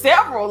 we have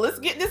several. Let's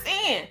get this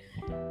in.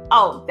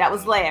 Oh, that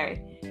was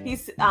Larry.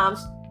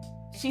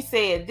 She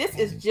said, this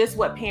is just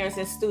what parents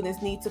and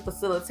students need to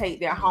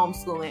facilitate their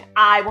homeschooling.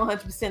 I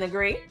 100%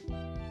 agree.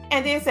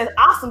 And then it says,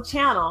 awesome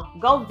channel.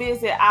 Go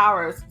visit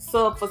ours,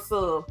 sub for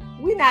sub.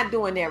 We're not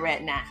doing that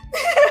right now.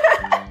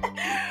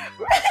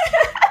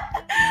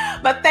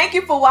 But thank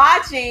you for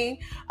watching.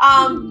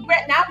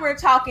 Right now we're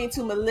talking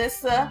to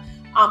Melissa,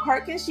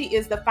 Perkins, she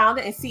is the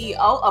founder and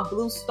CEO of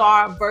Blue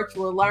Star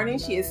Virtual Learning.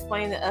 She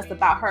explained to us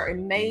about her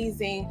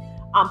amazing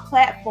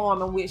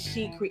platform in which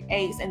she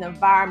creates an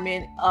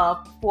environment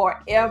of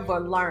forever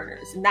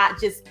learners, not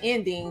just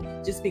ending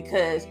just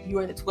because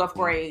you're in the 12th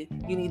grade,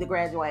 you need to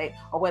graduate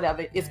or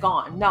whatever, it's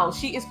gone. No,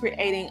 she is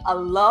creating a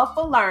love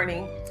for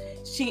learning.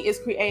 She is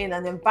creating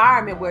an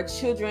environment where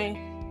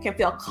children can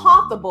feel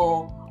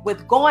comfortable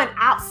with going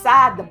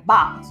outside the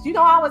box. You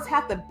don't always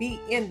have to be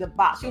in the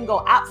box. You can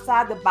go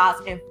outside the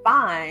box and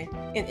find,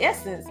 in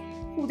essence,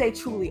 who they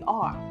truly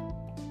are.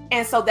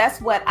 And so that's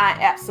what I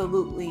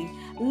absolutely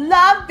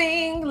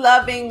loving.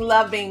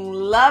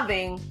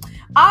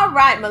 All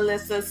right,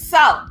 Melissa.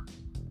 So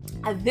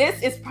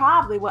this is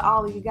probably what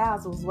all of you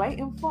guys was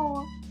waiting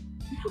for.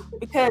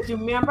 Because you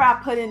remember I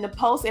put in the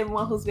post,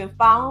 everyone who's been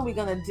following, we're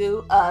going to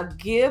do a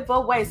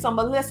giveaway. So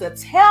Melissa,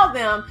 tell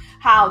them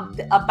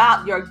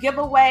about your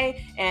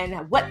giveaway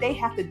and what they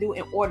have to do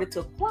in order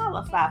to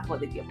qualify for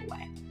the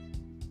giveaway.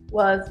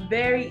 Well, it's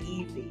very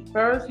easy.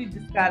 First, you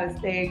just got to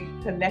stay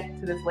connected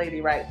to this lady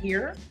right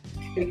here,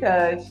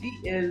 because she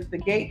is the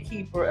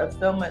gatekeeper of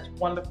so much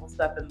wonderful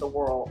stuff in the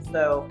world.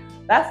 So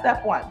that's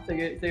step one. So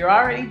you're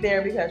already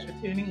there because you're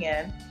tuning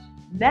in.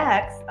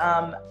 Next,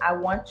 I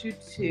want you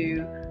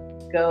to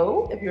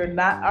go, if you're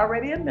not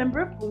already a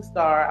member of Blue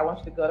Star, I want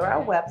you to go to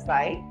our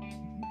website.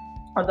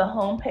 On the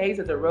homepage,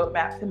 there's a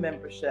roadmap to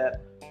membership.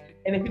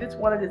 And if you just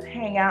want to just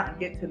hang out and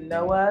get to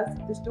know us,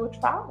 just do a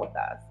trial with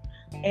us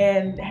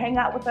and hang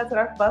out with us at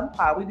our fun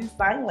pod. We do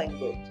sign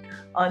language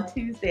on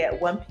Tuesday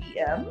at 1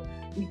 p.m.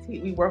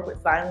 We work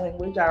with sign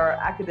language. Our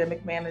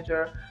academic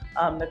manager,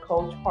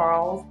 Nicole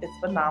Charles, is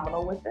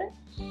phenomenal with it.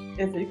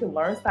 And so you can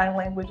learn sign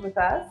language with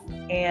us.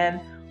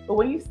 But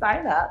when you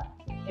sign up,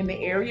 in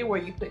the area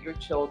where you put your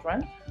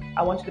children,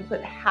 I want you to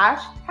put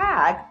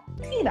hashtag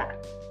Tina.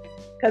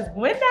 Because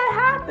when that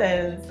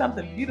happens,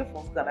 something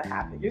beautiful is going to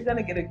happen. You're going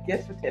to get a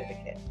gift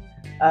certificate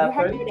of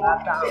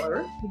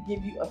 $35 to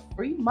give you a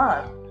free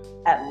month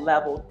at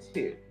level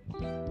 2.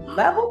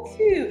 Level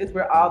 2 is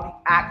where all the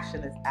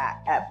action is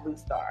at Blue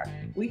Star.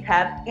 We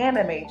have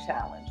anime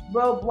challenge,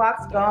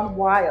 Roblox Gone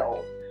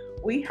Wild.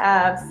 We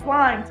have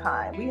slime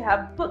time. We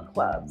have book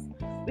clubs.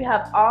 We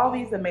have all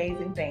these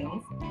amazing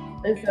things.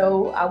 And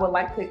so I would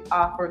like to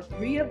offer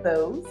 3 of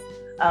those.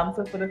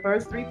 So for the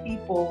first 3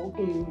 people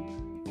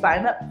who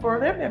sign up for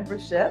their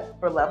membership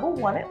for level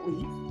 1 at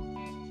least,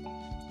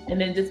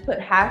 and then just put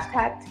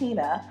hashtag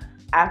Tina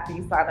after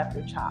you sign up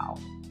your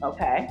child,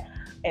 okay?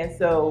 And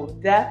so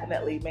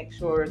definitely make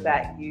sure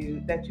that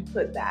you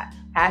put that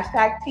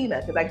hashtag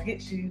Tina, because that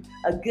gets you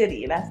a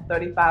goodie, and that's a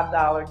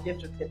 $35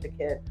 gift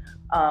certificate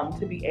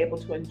to be able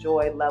to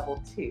enjoy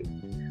level 2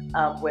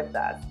 with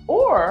us.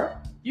 Or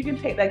you can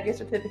take that gift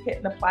certificate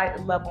and apply it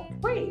to level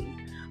 3.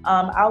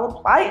 I'll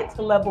apply it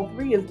to level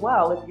 3 as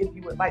well if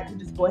you would like to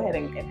just go ahead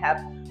and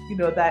have,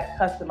 that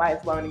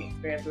customized learning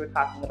experience we were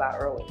talking about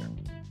earlier.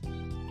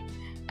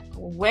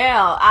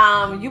 Well,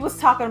 you was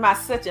talking about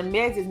such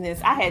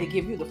amazingness. I had to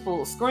give you the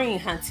full screen,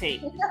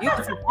 hunty.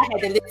 I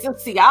had to listen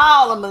to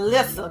all of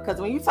Melissa, because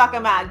when you're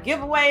talking about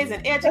giveaways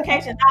and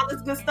education, all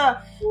this good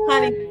stuff,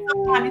 honey,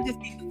 sometimes you just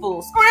need the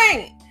full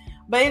screen.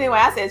 But anyway,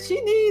 I said,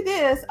 she need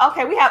this.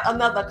 Okay, we have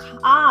another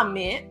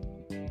comment.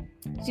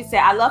 She said,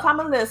 I love how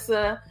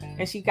Melissa,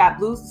 and she got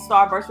Blue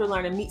Star Virtual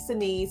Learning meets the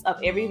needs of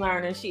every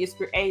learner. She is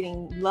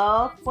creating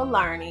love for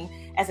learning.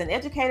 As an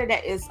educator,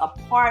 that is a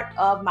part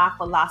of my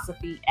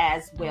philosophy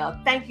as well.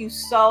 Thank you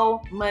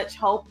so much,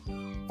 Hope,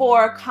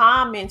 for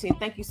commenting.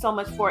 Thank you so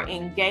much for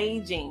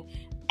engaging.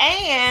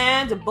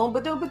 And boom,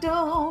 ba doom, ba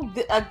doom.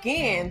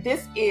 Again,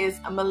 this is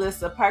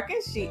Melissa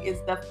Perkins. She is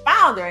the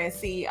founder and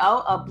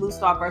CEO of Blue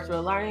Star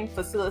Virtual Learning,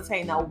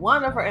 facilitating a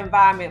wonderful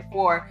environment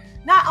for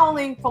not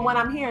only, from what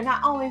I'm hearing,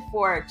 not only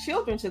for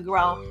children to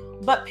grow,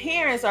 but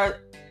parents are.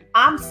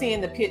 I'm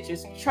seeing the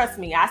pictures. Trust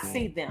me, I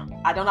see them.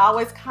 I don't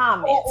always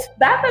comment. Oh,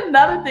 that's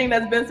another thing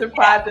that's been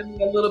surprising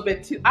me a little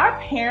bit too. Our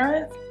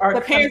parents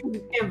are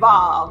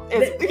involved.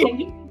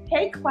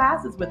 Take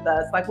classes with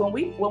us. Like when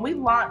we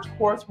launched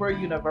Courseware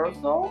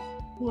Universal,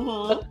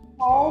 the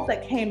calls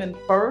that came in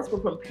first were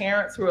from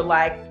parents who were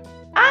like,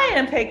 I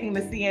am taking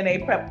the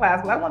CNA prep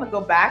class, but I want to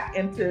go back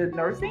into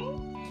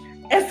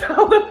nursing. And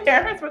so the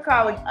parents were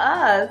calling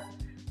us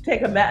to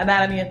take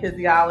anatomy and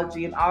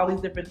physiology and all these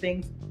different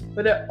things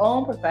for their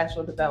own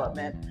professional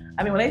development.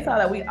 I mean, when they saw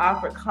that we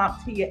offered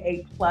CompTIA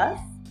A+,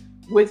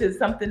 which is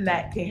something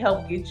that can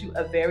help get you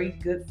a very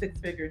good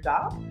 6-figure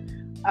job,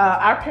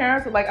 our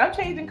parents were like, I'm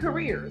changing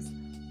careers.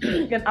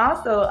 And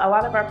also, a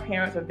lot of our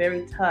parents are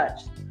very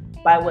touched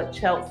by what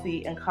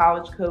Chelsea and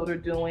College Code are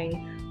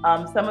doing.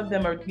 Some of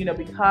them are,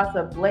 because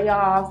of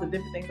layoffs and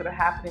different things that are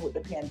happening with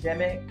the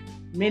pandemic,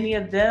 many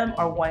of them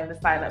are wanting to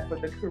sign up for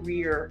the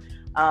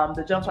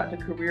Jumpstart to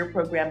Career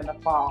program in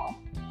the fall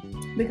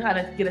to kind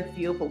of get a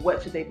feel for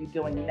what should they be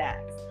doing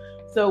next.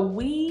 So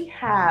we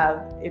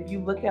have, if you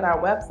look at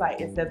our website,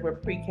 it says we're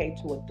pre-K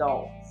to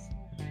adults.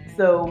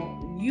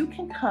 So you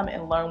can come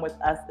and learn with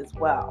us as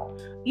well.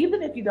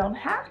 Even if you don't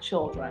have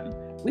children,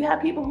 we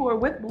have people who are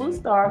with Blue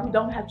Star who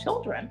don't have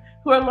children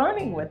who are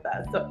learning with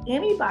us. So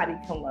anybody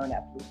can learn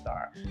at Blue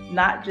Star,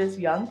 not just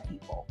young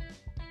people.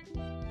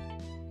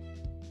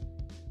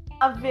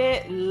 Love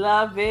it,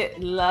 love it,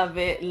 love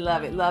it,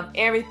 love it, love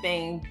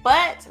everything.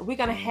 But we're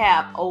going to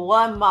have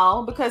one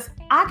more because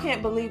I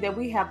can't believe that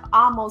we have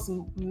almost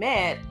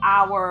met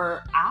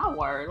our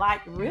hour.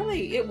 Like,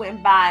 really, it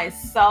went by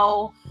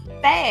so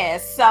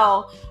fast.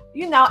 So,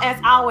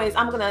 as always,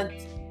 I'm going to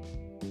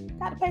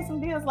got to pay some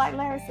bills, like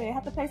Larry said. I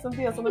have to pay some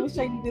bills. So let me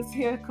show you this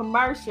here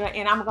commercial.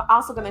 And I'm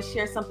also going to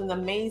share something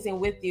amazing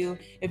with you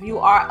if you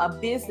are a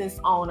business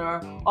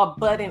owner or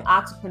budding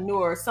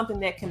entrepreneur, something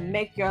that can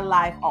make your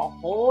life a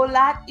whole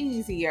lot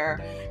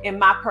easier, in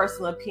my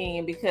personal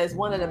opinion, because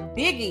one of the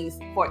biggies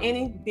for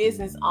any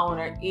business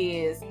owner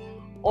is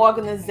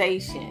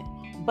organization,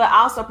 but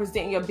also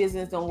presenting your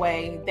business in a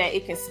way that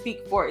it can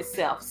speak for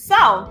itself.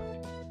 So,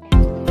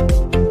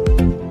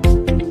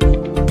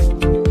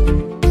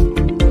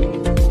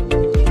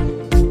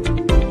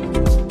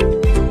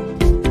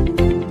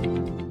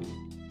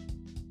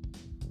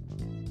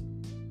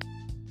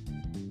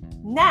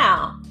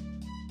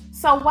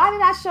 so why did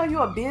I show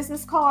you a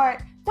business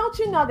card? Don't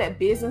you know that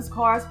business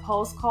cards,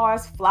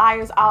 postcards,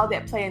 flyers, all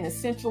that play an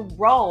essential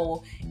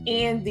role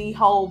in the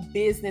whole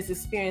business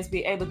experience,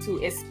 be able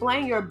to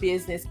explain your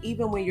business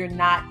even when you're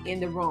not in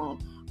the room.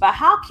 But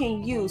how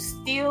can you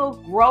still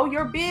grow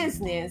your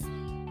business?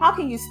 How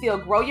can you still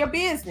grow your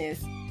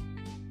business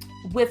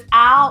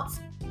without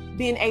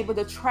being able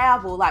to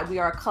travel like we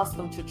are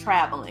accustomed to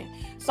traveling?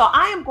 So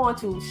I am going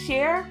to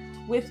share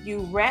with you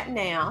right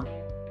now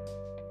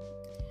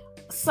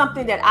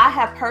something that I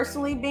have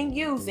personally been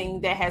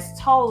using that has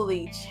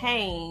totally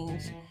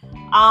changed.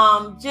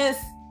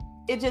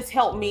 It just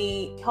helped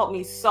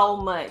me so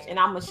much, and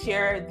I'm gonna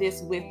share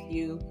this with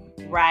you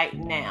right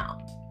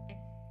now.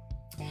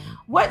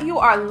 What you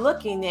are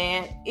looking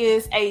at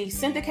is a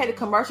syndicated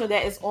commercial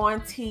that is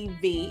on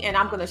TV, and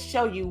I'm gonna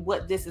show you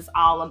what this is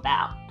all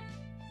about.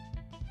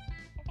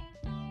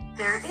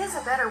 There is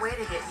a better way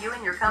to get you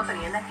and your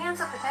company in the hands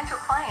of potential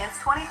clients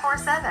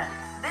 24/7.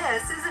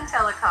 This is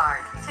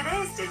IntelliCard,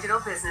 today's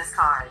digital business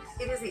card.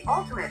 It is the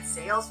ultimate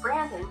sales,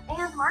 branding,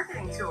 and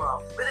marketing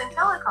tool. With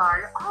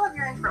IntelliCard, all of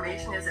your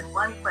information is in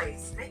one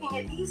place, making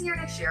it easier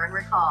to share and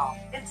recall.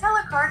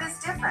 IntelliCard is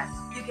different.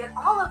 You get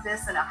all of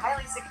this in a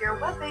highly secure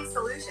web-based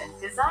solution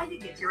designed to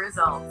get you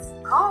results.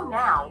 Call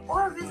now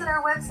or visit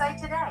our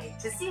website today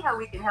to see how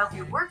we can help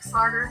you work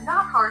smarter,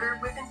 not harder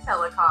with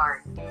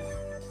IntelliCard.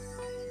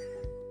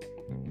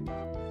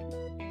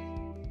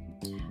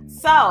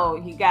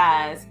 So, you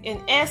guys,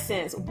 in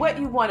essence, what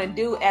you want to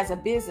do as a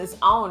business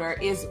owner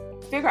is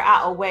figure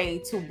out a way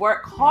to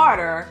work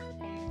harder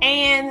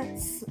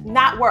and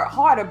not work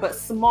harder, but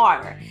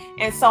smarter.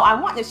 And so I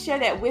want to share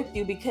that with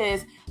you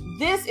because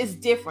this is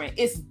different.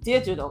 It's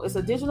digital. It's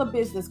a digital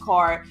business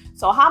card.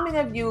 So how many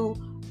of you,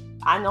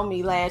 I know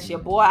me last year,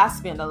 boy, I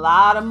spent a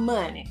lot of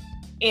money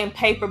in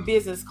paper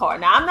business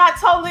card. Now, I'm not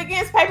totally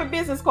against paper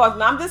business cards,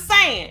 but I'm just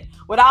saying,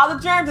 with all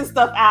the germs and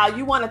stuff out,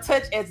 you want to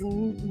touch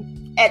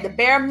at the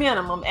bare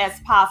minimum as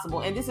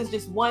possible. And this is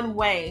just one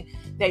way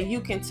that you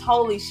can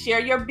totally share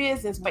your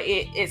business, but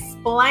it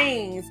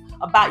explains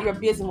about your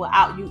business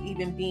without you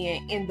even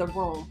being in the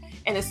room.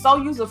 And it's so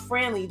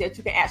user-friendly that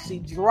you can actually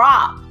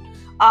drop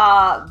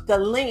the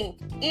link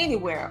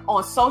anywhere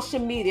on social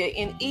media,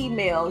 in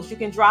emails. You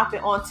can drop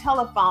it on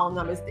telephone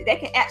numbers. They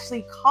can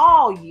actually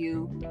call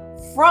you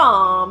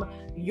from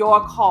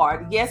your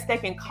card. Yes, they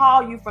can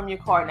call you from your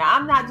card. Now,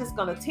 I'm not just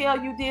going to tell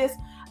you this.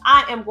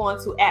 I am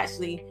going to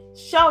actually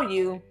show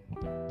you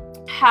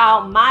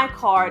how my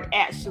card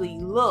actually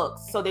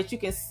looks so that you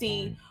can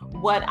see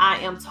what I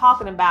am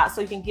talking about,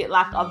 so you can get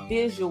like a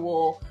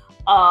visual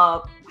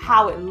of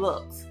how it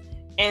looks.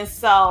 And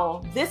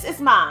so this is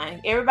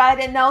mine.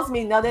 Everybody that knows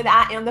me know that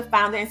I am the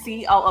founder and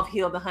CEO of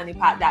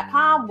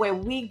HealTheHoneyPot.com, where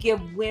we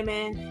give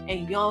women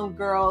and young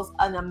girls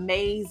an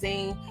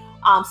amazing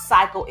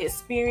cycle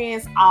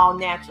experience, all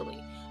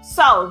naturally.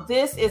 So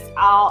this is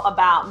all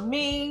about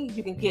me.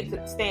 You can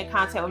stay in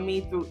contact with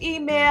me through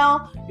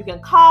email. You can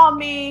call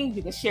me.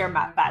 You can share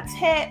by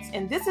text.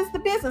 And this is the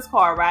business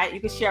card, right? You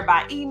can share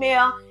by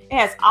email. It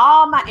has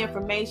all my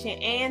information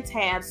and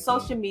tabs,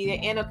 social media,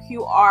 and a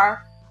QR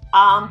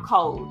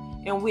code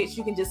in which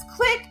you can just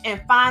click and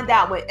find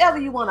out whatever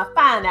you want to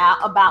find out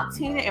about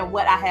Tina and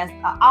what I have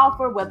to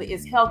offer, whether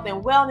it's health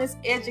and wellness,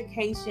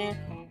 education,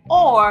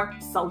 or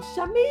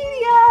social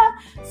media.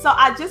 So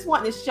I just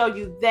want to show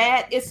you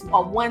that it's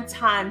a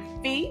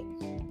one-time fee.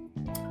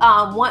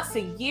 Once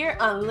a year,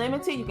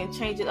 unlimited. You can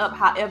change it up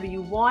however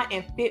you want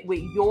and fit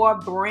with your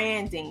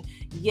branding.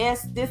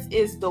 Yes, this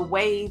is the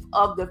wave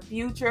of the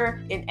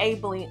future,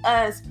 enabling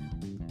us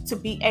to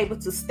be able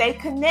to stay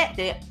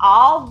connected,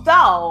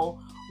 although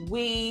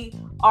we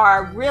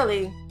are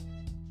really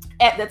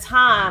at the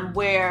time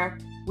where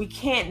we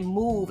can't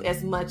move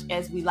as much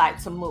as we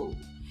like to move.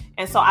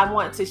 And so I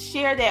want to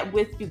share that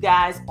with you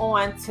guys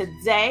on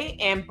today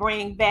and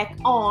bring back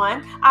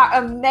on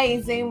our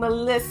amazing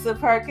Melissa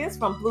Perkins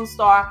from Blue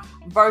Star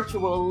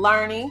Virtual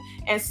Learning.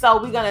 And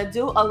so we're going to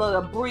do a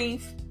little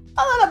brief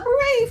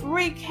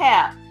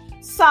recap.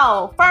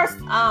 So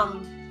first,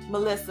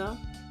 Melissa,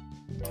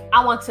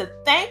 I want to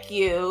thank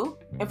you.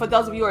 And for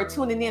those of you who are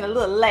tuning in a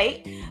little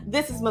late,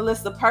 this is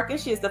Melissa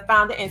Perkins. She is the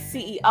founder and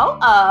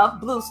CEO of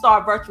Blue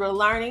Star Virtual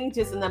Learning,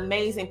 just an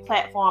amazing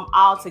platform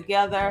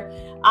altogether,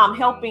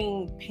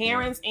 helping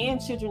parents and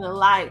children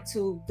alike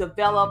to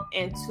develop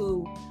and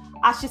to,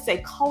 I should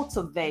say,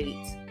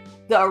 cultivate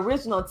the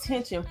original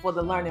intention for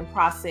the learning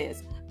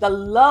process, the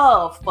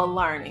love for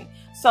learning.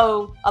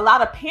 So a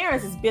lot of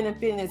parents is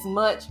benefiting as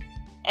much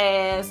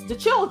as the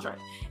children.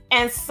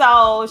 And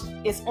so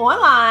it's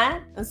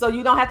online, and so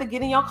you don't have to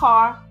get in your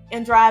car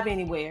and drive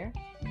anywhere,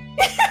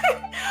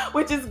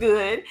 which is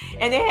good.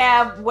 And they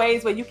have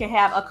ways where you can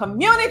have a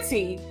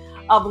community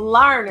of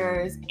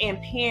learners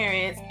and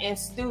parents and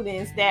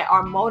students that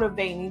are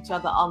motivating each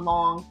other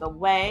along the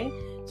way.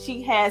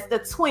 She has the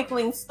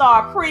Twinkling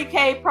Star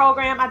Pre-K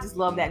program. I just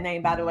love that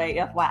name, by the way,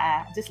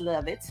 FYI. Just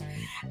love it.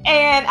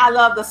 And I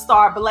love the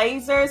Star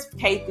Blazers,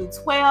 K through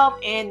 12.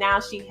 And now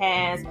she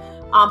has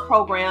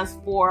programs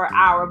for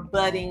our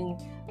budding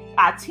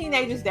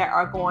teenagers that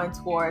are going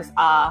towards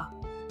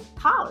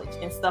college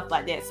and stuff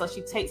like that. So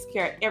she takes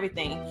care of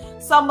everything.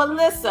 So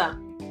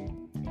Melissa,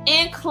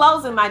 in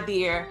closing, my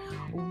dear,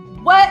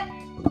 what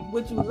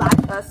would you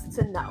like us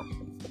to know?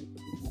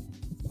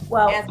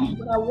 Well,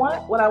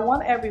 what I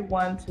want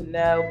everyone to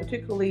know,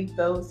 particularly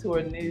those who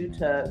are new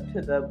to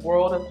the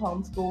world of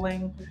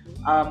homeschooling,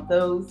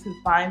 those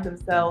who find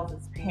themselves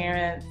as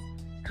parents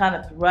kind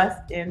of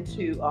thrust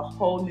into a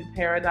whole new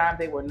paradigm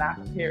they were not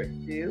prepared to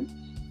do,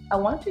 I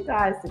want you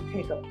guys to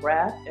take a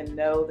breath and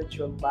know that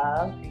you're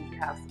loved and you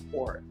have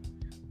support.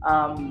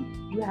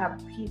 You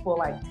have people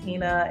like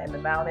Tina and the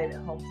Validated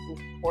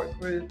Homeschool Support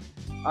Group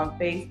on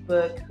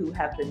Facebook who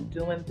have been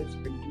doing this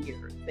for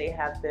years. They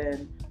have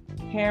been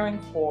caring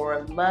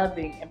for,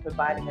 loving, and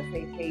providing a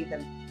safe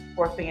haven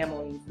for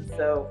families. And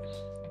so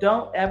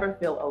don't ever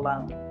feel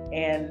alone.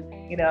 And,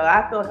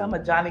 I feel like I'm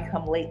a Johnny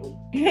come lately.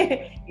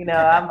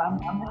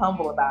 I'm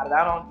humble about it.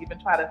 I don't even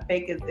try to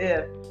fake as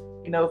if,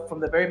 from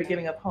the very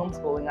beginning of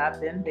homeschooling,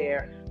 I've been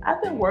there.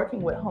 I've been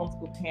working with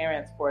homeschool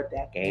parents for a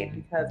decade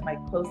because my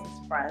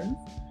closest friends,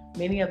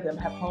 many of them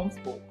have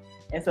homeschooled.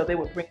 And so they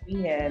would bring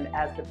me in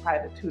as the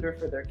private tutor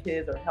for their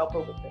kids or helper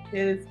with their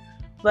kids.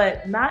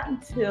 But not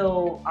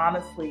until,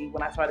 honestly,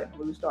 when I started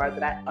Blue Star,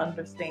 that I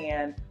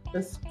understand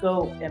the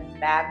scope and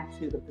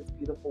magnitude of this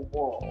beautiful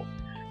world.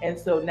 And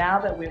so now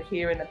that we're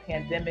here in the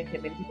pandemic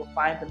and many people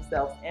find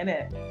themselves in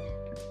it,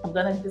 I'm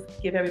going to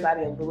just give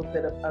everybody a little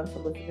bit of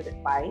unsolicited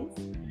advice.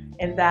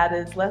 And that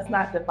is, let's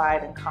not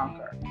divide and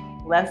conquer.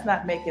 Let's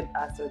not make it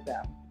us or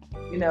them.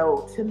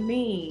 To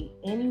me,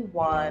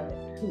 anyone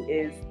who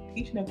is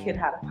teaching a kid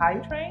how to potty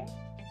train,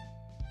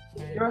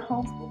 you're a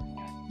homeschool parent.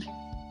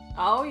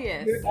 Oh,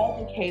 yes. You're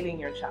educating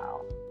your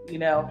child,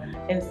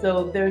 and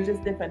so there's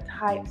just different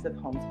types of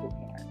homeschool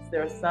parents.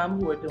 There are some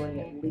who are doing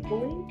it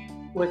legally,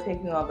 who are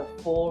taking on the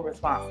full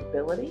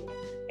responsibility,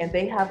 and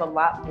they have a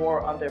lot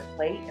more on their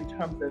plate in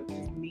terms of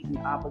just meeting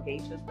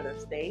obligations for their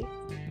states.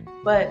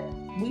 But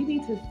we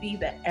need to see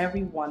that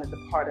everyone is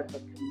a part of the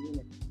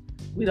community.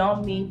 We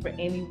don't need for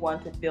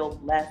anyone to feel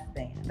less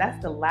than. That's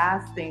the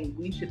last thing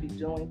we should be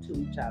doing to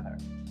each other.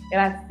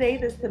 And I say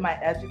this to my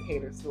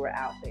educators who are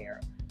out there.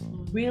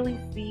 Really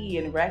see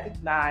and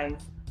recognize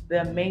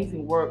the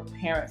amazing work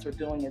parents are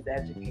doing as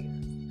educators.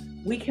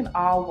 We can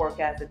all work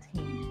as a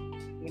team.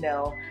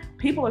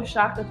 People are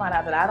shocked to find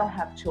out that I don't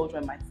have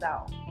children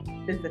myself,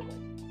 physically.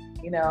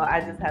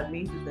 I just have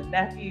nieces and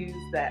nephews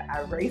that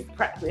I raised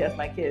practically as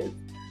my kids.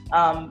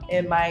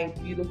 And my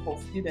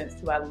beautiful students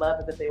who I love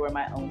as if they were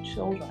my own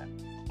children.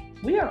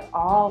 We are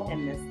all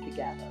in this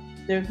together.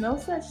 There's no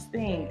such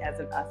thing as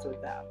an us or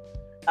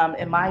them.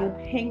 In my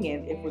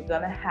opinion, if we're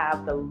going to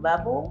have the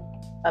level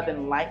of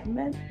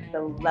enlightenment,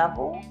 the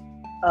level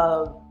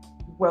of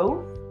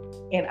growth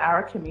in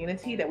our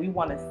community that we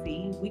want to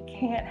see, we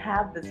can't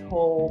have this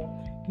whole,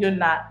 you're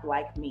not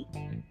like me.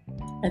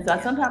 And so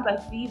sometimes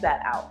I see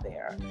that out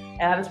there.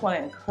 And I just want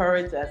to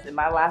encourage us in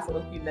my last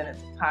little few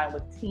minutes of time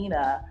with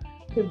Tina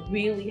to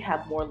really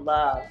have more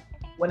love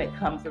when it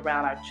comes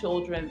around our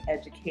children,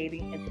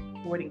 educating and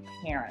supporting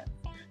parents.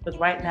 Because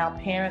right now,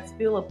 parents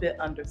feel a bit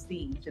under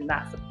siege and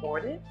not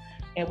supported.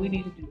 And we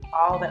need to do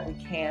all that we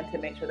can to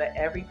make sure that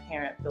every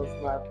parent feels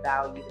loved,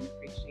 valued, and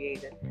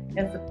appreciated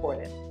and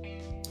supported.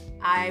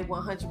 I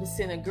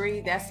 100%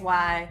 agree. That's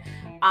why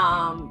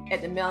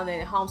at the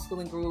Melanated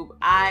Homeschooling Group,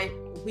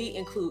 we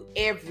include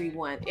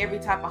everyone, every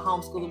type of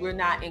homeschooler. We're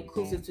not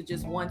inclusive to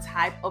just one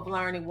type of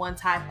learning, one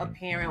type of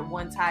parent,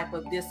 one type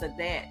of this or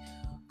that.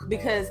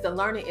 Because the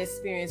learning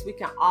experience, we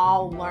can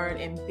all learn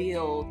and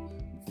build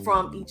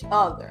from each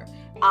other.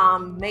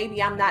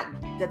 Maybe I'm not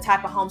the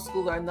type of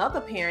homeschooler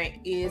another parent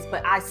is,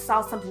 but I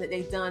saw something that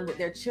they've done with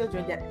their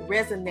children that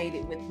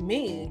resonated with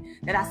me,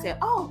 that I said,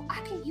 oh, I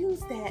can use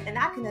that and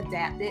I can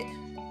adapt it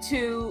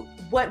to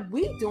what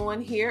we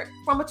doing here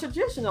from a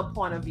traditional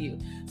point of view.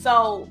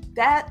 So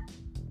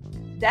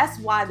that's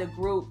why the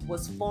group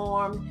was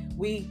formed.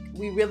 We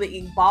really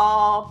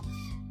evolved,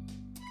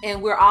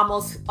 and we're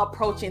almost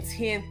approaching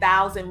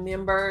 10,000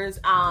 members.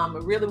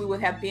 Really, we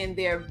would have been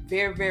there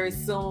very, very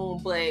soon,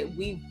 but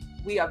we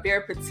are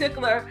very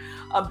particular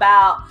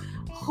about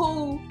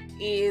who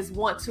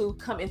want to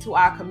come into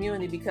our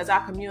community, because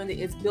our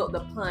community is built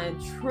upon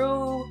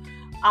true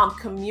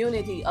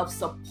community of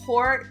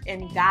support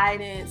and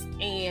guidance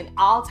and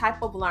all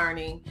type of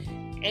learning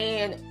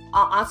and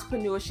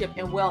entrepreneurship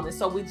and wellness.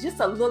 So we're just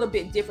a little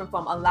bit different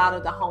from a lot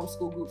of the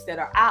homeschool groups that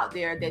are out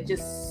there that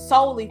just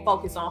solely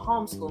focus on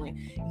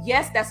homeschooling.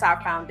 Yes, that's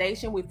our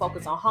foundation. We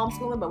focus on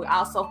homeschooling, but we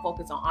also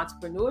focus on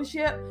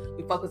entrepreneurship.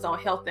 We focus on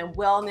health and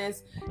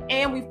wellness,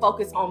 and we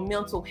focus on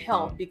mental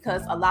health,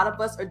 because a lot of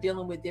us are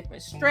dealing with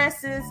different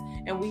stresses,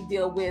 and we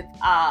deal with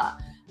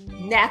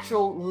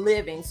natural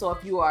living. So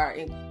if you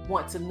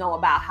want to know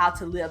about how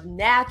to live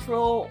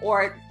natural,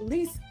 or at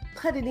least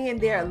put it in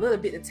there a little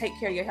bit to take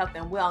care of your health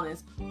and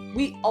wellness,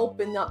 we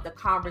open up the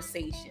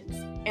conversations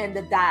and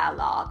the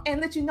dialogue and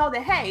let you know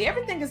that, hey,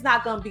 everything is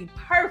not going to be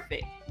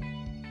perfect.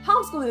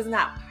 Homeschooling is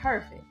not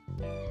perfect.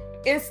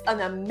 It's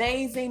an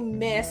amazing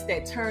mess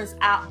that turns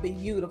out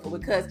beautiful,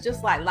 because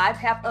just like life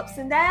have ups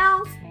and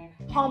downs,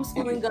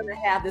 homeschooling going to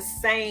have the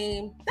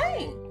same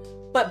thing.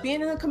 But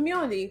being in a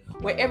community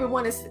where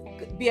everyone is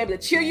be able to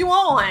cheer you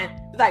on,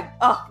 like,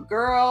 oh,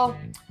 girl,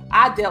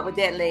 I dealt with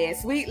that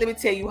last week. Let me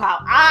tell you how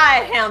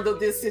I handled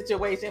this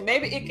situation.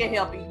 Maybe it can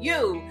help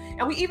you.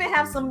 And we even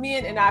have some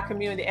men in our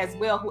community as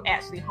well who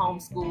actually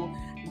homeschool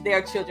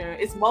their children.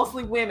 It's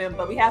mostly women,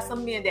 but we have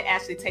some men that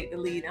actually take the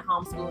lead in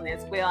homeschooling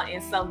as well.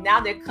 And so now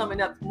they're coming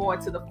up more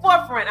to the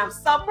forefront. I'm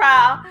so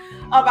proud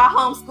of our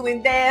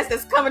homeschooling dads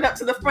that's coming up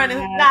to the front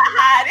and not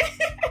hiding.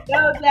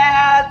 Go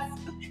dads.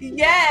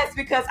 Yes,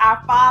 because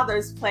our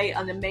fathers play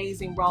an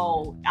amazing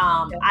role.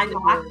 I know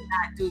I could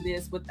not do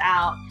this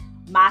without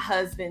my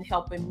husband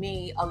helping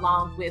me,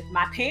 along with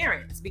my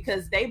parents,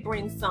 because they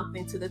bring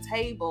something to the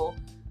table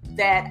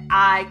that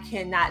I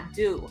cannot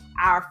do.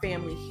 Our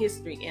family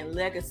history and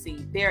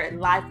legacy, their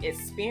life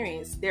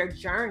experience, their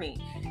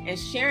journey, and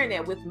sharing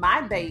that with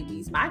my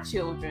babies, my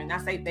children. I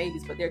say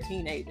babies, but they're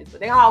teenagers, but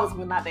they always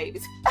be my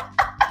babies.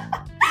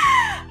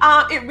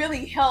 It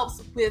really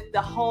helps with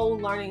the whole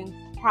learning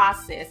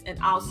process, and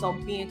also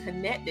being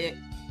connected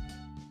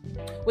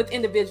with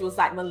individuals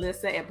like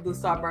Melissa at Blue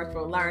Star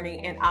Virtual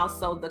Learning, and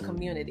also the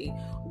community.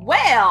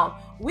 Well,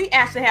 we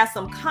actually have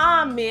some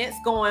comments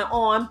going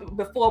on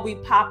before we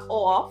pop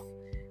off.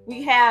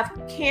 We have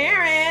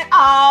Karen.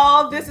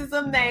 Oh, this is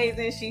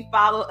amazing. She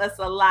followed us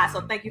a lot.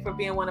 So thank you for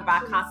being one of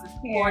our constant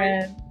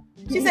supporters.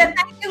 She said,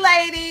 thank you,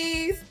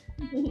 ladies.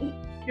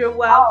 You're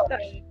welcome.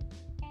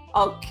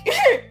 Oh,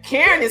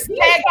 Karen is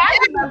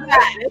tagging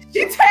everybody.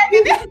 She's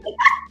tagging it.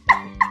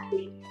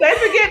 Thanks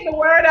for getting the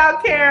word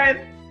out,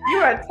 Karen.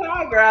 You're a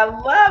tiger. I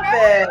love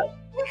it.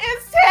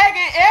 It's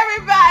tagging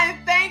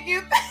everybody. Thank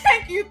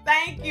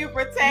you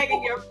for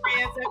tagging your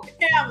friends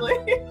and family.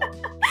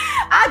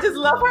 I just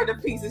love her to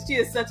pieces. She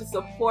is such a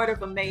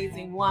supportive,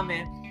 amazing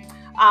woman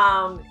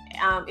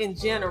in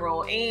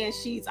general, and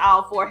she's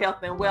all for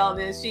health and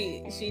wellness.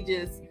 She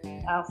just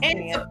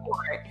and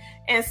support.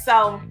 And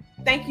so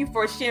thank you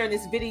for sharing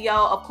this video.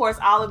 Of course,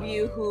 all of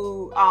you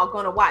who are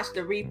going to watch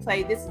the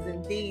replay, this is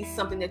indeed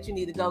something that you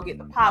need to go get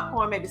the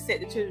popcorn, maybe sit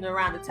the children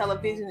around the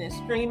television and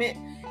stream it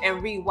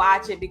and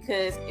rewatch it,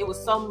 because it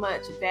was so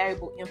much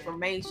valuable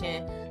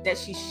information that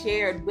she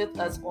shared with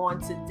us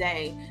on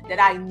today, that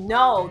I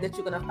know that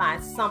you're going to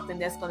find something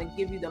that's going to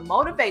give you the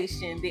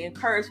motivation, the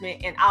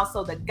encouragement, and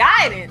also the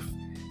guidance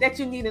that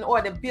you need in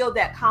order to build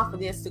that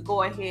confidence to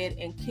go ahead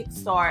and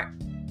kickstart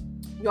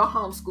your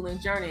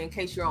homeschooling journey, in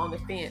case you're on the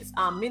fence.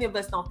 Many of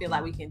us don't feel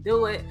like we can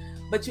do it,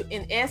 but you,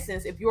 in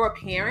essence, if you're a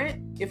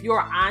parent, if you're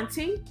an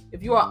auntie,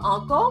 if you're an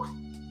uncle,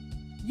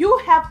 you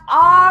have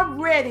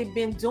already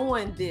been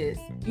doing this.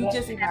 You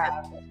just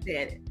haven't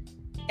said it.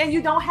 And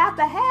you don't have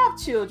to have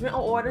children in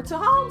order to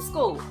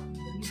homeschool.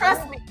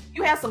 Trust me,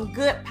 you have some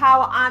good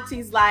power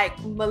aunties like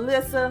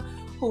Melissa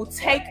who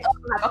take up,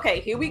 like, okay,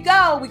 here we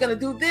go. We're going to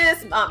do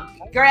this.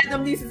 Grab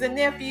them nieces and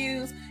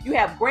nephews. You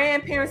have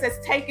grandparents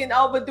that's taking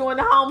over doing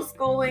the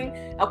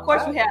homeschooling. Of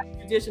course, you have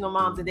traditional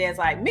moms and dads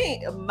like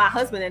me, my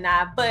husband and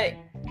I, but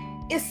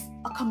it's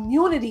a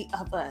community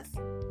of us,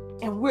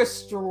 and we're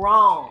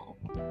strong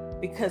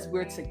because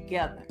we're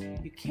together.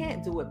 You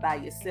can't do it by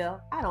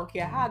yourself. I don't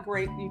care how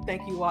great you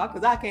think you are,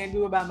 because I can't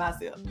do it by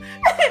myself.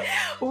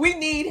 We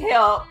need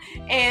help,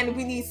 and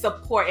we need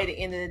support at the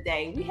end of the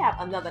day. We have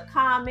another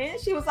comment.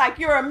 She was like,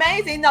 you're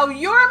amazing. No,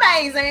 you're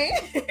amazing.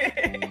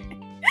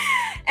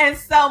 And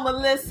so,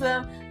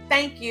 Melissa,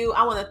 thank you.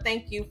 I want to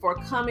thank you for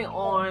coming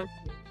on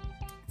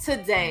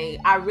today.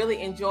 I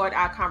really enjoyed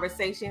our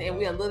conversation, and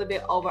we're a little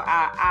bit over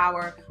our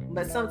hour,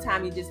 but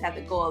sometimes you just have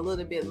to go a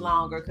little bit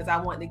longer, because I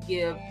want to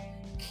give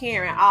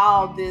Karen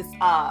all this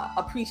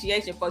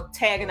appreciation for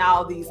tagging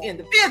all these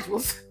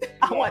individuals.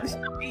 I want to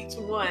show each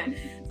one.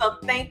 So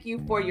thank you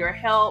for your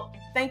help.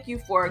 Thank you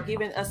for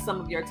giving us some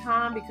of your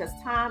time, because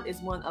time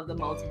is one of the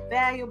most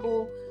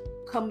valuable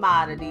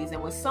commodities.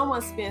 And when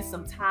someone spends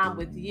some time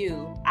with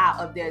you out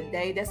of their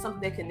day, that's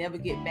something they can never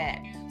get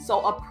back.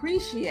 So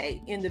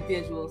appreciate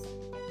individuals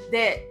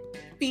that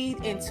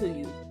feed into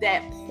you,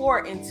 that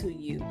pour into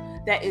you,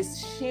 that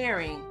is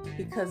sharing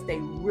because they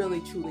really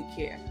truly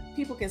care.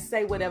 People can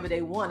say whatever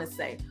they want to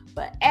say,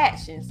 but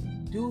actions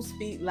do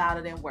speak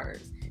louder than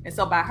words. And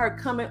so by her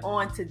coming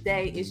on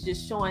today, it's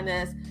just showing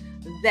us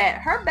that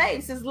her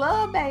base is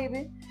love,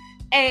 baby.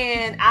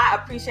 And I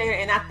appreciate her.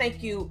 And I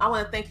thank you. I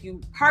want to thank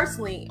you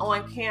personally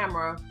on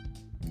camera.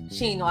 She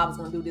didn't know I was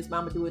going to do this, but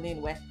I'm going to do it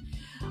anyway.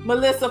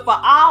 Melissa, for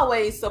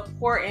always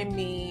supporting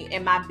me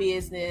in my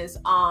business.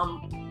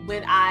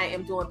 When I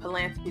am doing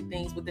philanthropy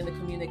things within the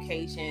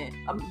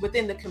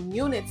within the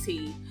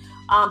community,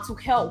 to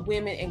help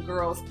women and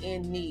girls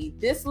in need.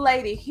 This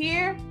lady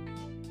here,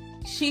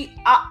 she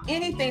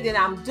anything that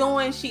I'm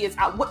doing, she is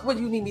out. What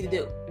do you need me to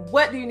do?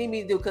 What do you need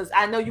me to do? Because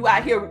I know you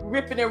out here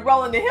ripping and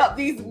rolling to help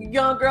these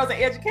young girls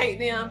and educate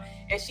them.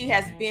 And she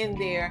has been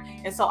there.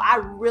 And so I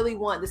really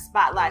want to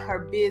spotlight her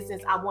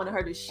business. I wanted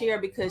her to share,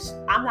 because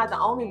I'm not the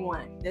only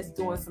one that's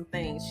doing some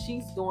things.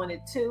 She's doing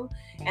it too.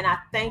 And I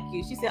thank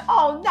you. She said,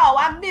 oh no,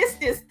 I missed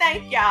this.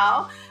 Thank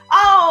y'all.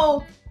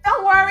 Oh,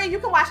 don't worry. You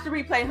can watch the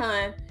replay,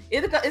 hun.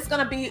 It's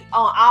going to be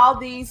on all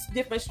these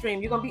different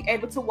streams. You're going to be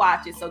able to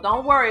watch it. So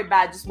don't worry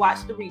about it. Just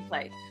watch the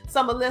replay.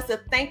 So Melissa,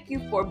 thank you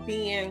for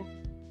being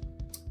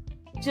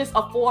just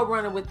a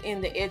forerunner within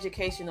the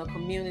educational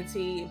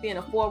community, being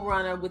a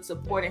forerunner with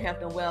supporting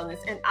health and wellness,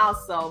 and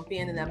also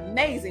being an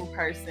amazing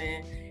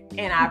person.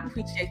 And I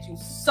appreciate you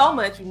so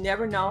much. You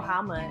never know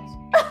how much.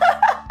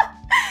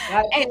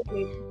 And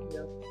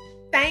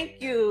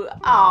thank you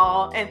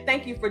all. And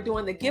thank you for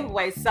doing the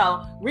giveaway.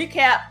 So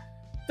recap.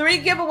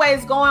 3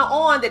 giveaways going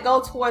on that go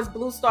towards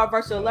Blue Star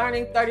Virtual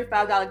Learning,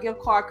 $35 gift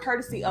card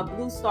courtesy of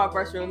Blue Star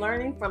Virtual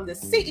Learning from the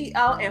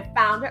CEO and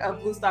founder of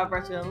Blue Star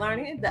Virtual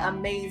Learning, the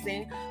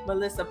amazing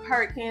Melissa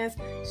Perkins.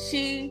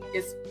 She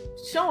is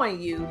showing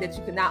you that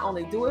you can not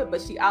only do it,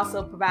 but she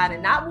also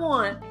provided not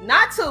 1,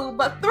 not 2,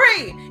 but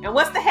 3. And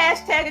what's the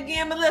hashtag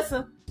again,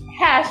 Melissa?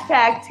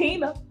 Hashtag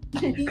Tina,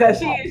 because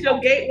she is your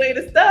gateway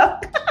to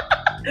stuff.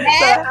 So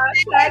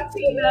hashtag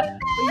Tina.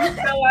 When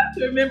you fill out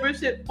your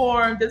membership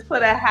form, just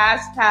put a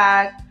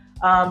hashtag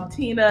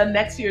Tina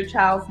next to your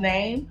child's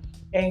name,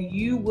 and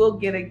you will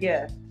get a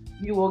gift.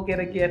 You will get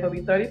a gift. It'll be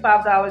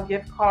 $35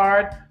 gift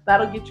card.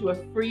 That'll get you a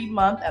free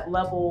month at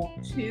level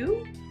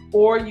 2.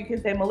 Or you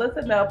can say,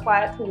 Melissa, no,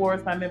 apply it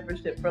towards my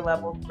membership for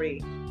level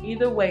 3.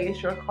 Either way,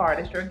 it's your card,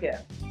 it's your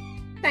gift.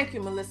 Thank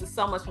you, Melissa,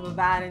 so much for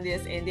providing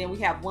this. And then we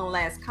have one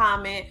last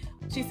comment.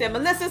 She said,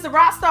 Melissa's a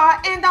rock star,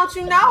 and don't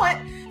you know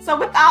it? So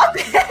with all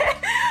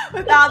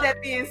that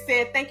being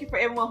said, thank you for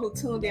everyone who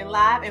tuned in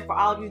live, and for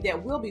all of you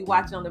that will be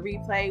watching on the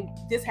replay.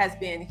 This has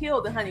been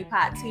Heal the Honey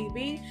Pot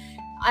TV,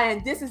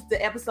 and this is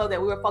the episode that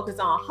we were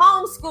focused on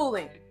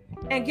homeschooling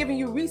and giving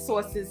you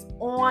resources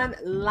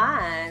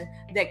online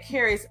that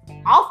carries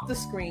off the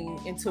screen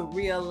into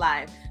real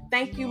life.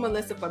 Thank you,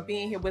 Melissa, for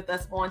being here with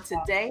us on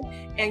today.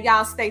 And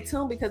y'all stay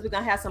tuned, because we're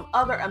going to have some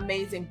other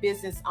amazing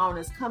business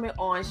owners coming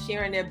on,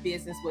 sharing their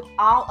business with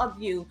all of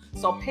you.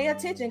 So pay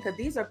attention, because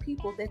these are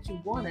people that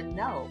you want to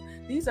know.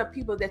 These are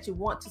people that you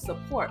want to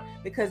support,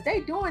 because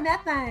they doing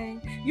that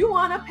thing. You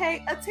want to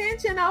pay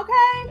attention,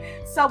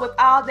 okay? So with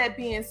all that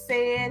being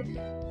said,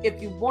 if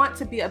you want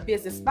to be a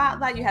business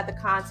spotlight, you have to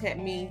contact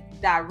me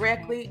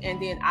directly, and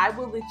then I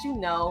will let you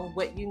know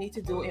what you need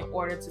to do in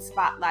order to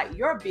spotlight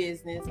your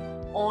business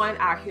on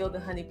our Heal the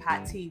Honey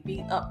Pot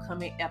TV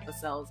upcoming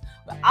episodes.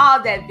 With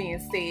all that being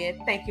said,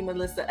 thank you,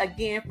 Melissa,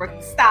 again for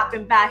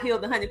stopping by Heal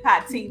the Honey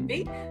Pot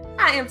TV.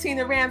 I am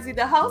Tina Ramsey,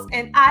 the host,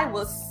 and I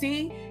will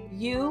see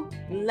you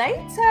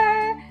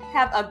later.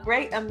 Have a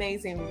great,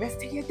 amazing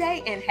rest of your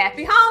day, and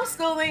happy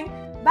homeschooling.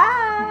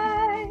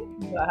 Bye.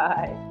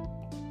 Bye.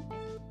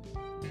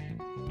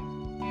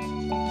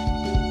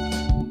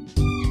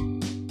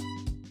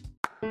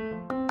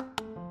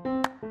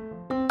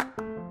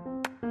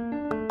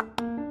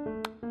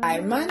 Hi,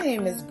 my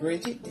name is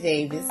Bridget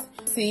Davis,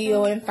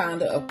 CEO and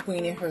founder of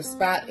Queen in Her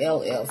Spot,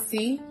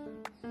 LLC.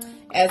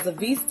 As a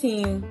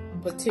V-Team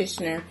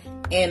petitioner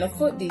and a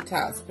foot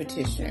detox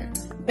petitioner.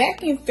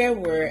 Back in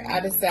February, I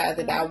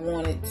decided I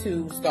wanted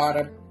to start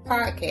a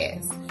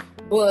podcast,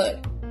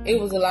 but it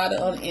was a lot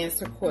of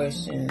unanswered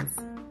questions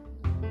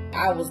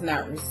I was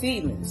not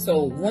receiving.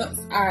 So once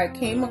I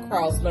came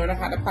across Learning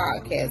How to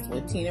Podcast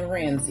with Tina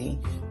Ramsey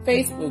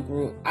Facebook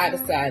group, I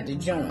decided to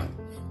join.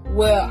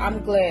 Well,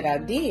 I'm glad I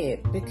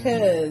did,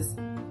 because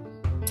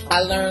I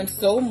learned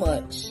so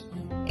much,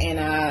 and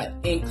I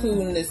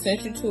including the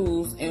essential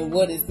tools and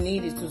what is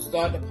needed to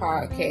start the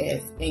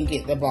podcast and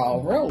get the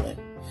ball rolling.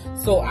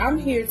 So I'm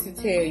here to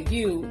tell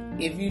you,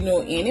 if you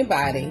know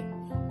anybody,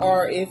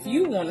 or if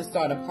you want to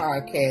start a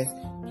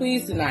podcast,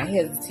 please do not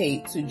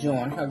hesitate to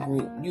join her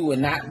group. You will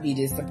not be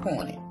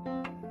disappointed.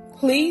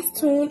 Please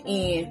tune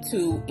in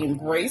to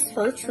Embrace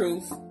Her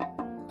Truth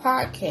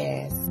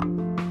podcast.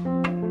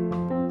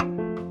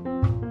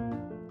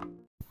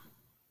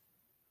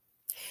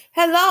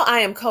 Hello,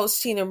 I am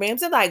Coach Tina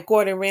Ramsey. Like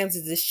Gordon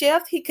Ramsay, the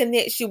chef, he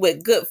connects you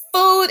with good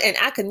food, and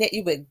I connect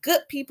you with good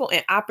people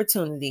and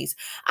opportunities.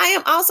 I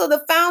am also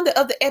the founder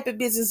of the Epic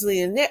Business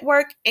Leader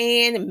Network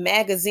and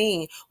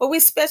magazine, where we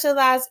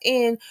specialize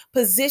in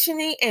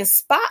positioning and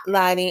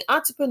spotlighting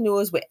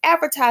entrepreneurs with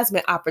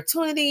advertisement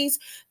opportunities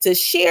to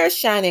share,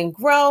 shine, and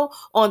grow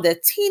on the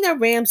Tina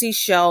Ramsey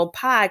Show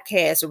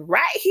podcast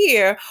right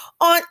here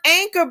on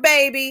Anchor,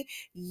 baby.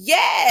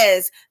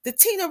 Yes, the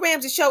Tina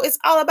Ramsey Show is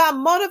all about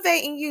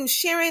motivating you,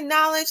 sharing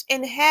knowledge,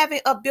 and having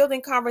a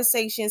building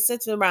conversation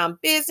centered around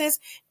business,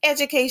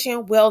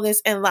 education, wellness,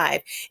 and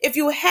life. If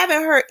you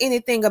haven't heard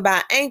anything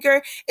about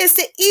Anchor, it's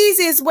the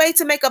easiest way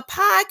to make a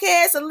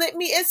podcast. And let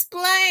me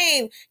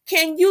explain.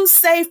 Can you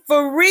say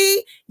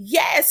free?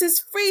 Yes, it's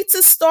free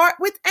to start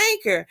with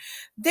Anchor.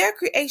 They're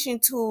creation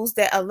tools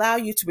that allow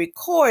you to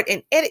record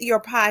and edit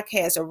your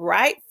podcast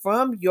right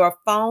from your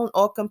phone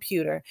or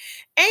computer.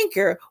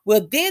 Anchor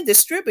will then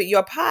distribute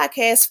your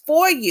podcast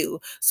for you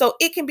so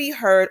it can be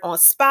heard on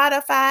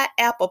Spotify,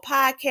 Apple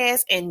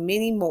Podcasts, and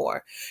many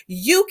more.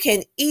 You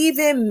can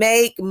even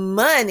make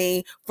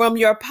money from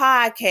your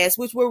podcast,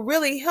 which will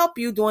really help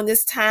you during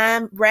this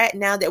time right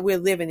now that we're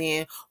living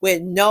in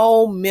with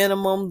no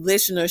minimum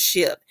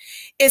listenership.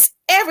 It's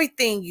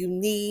everything you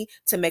need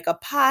to make a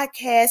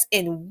podcast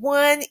in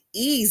one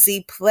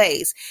easy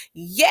place.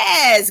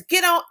 Yes,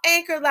 get on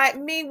Anchor like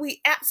me.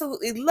 We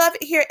absolutely love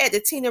it here at the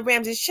Tina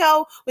Ramsey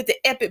Show with the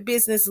Epic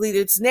Business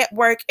Leaders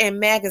Network and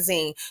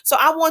magazine. So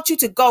I want you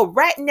to go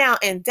right now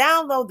and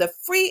download the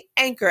free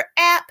Anchor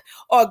app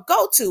or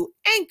go to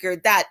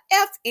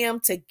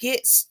anchor.fm to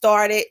get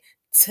started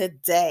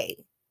today.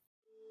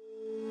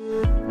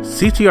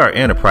 CTR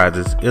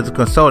Enterprises is a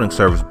consulting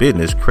service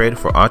business created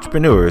for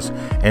entrepreneurs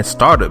and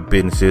startup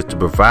businesses to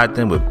provide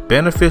them with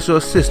beneficial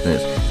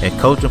assistance and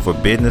coaching for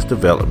business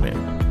development.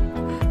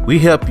 We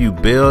help you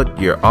build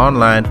your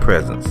online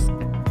presence.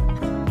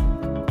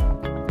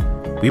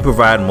 We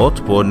provide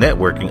multiple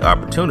networking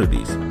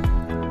opportunities.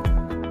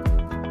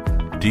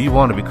 Do you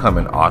want to become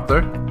an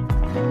author?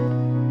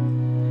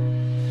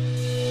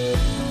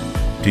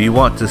 Do you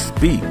want to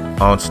speak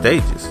on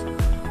stages?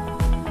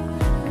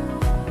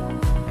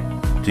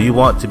 Do you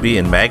want to be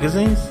in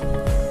magazines?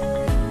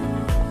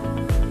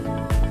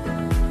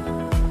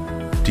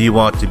 Do you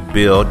want to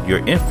build your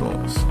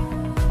influence?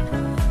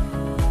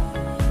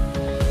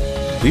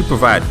 We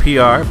provide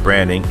PR,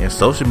 branding, and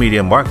social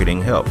media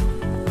marketing help.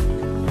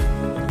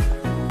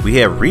 We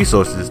have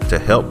resources to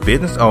help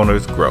business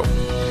owners grow.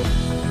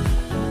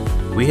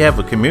 We have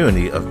a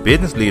community of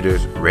business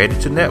leaders ready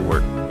to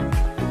network.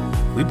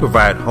 We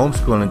provide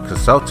homeschooling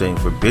consulting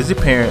for busy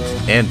parents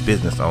and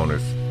business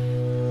owners.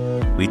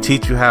 We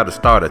teach you how to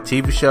start a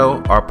TV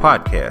show or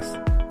podcast.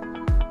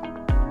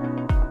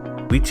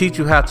 We teach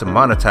you how to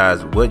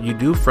monetize what you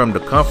do from the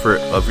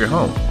comfort of your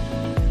home.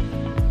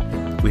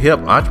 We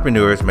help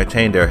entrepreneurs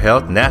maintain their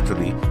health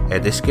naturally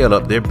as they scale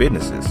up their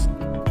businesses.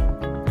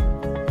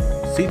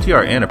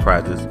 CTR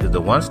Enterprises is the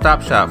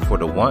one-stop shop for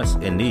the wants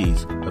and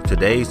needs of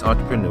today's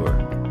entrepreneur.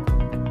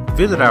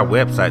 Visit our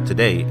website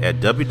today at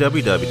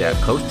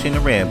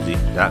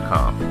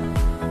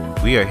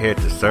www.coachtinaramsey.com. We are here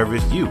to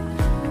service you.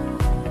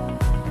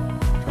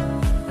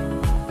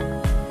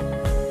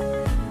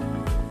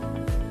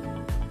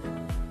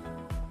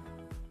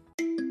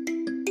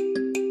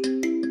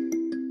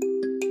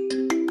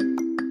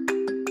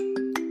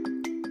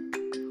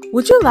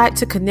 Would you like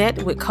to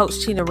connect with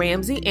Coach Tina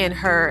Ramsey and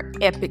her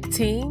epic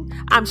team?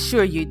 I'm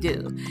sure you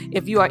do.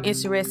 If you are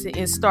interested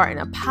in starting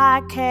a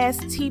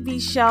podcast, TV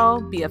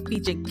show, be a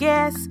featured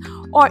guest,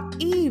 or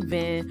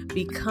even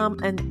become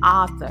an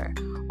author,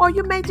 or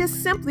you may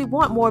just simply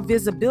want more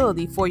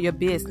visibility for your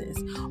business,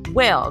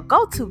 well,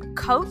 go to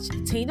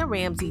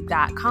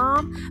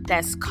CoachTinaRamsey.com.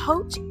 That's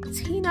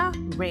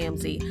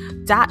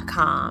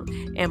CoachTinaRamsey.com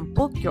and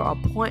book your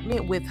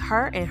appointment with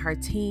her and her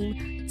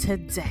team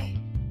today.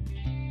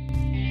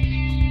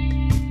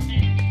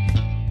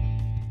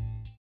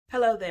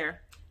 Hello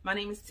there. My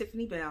name is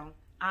Tiffany Bell.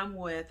 I'm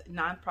with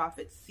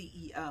Nonprofit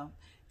CEO.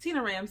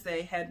 Tina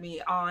Ramsey had me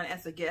on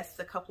as a guest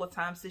a couple of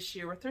times this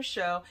year with her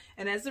show,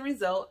 and as a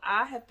result,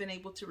 I have been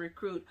able to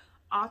recruit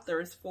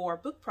authors for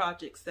book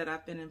projects that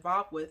I've been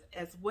involved with,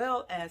 as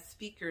well as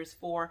speakers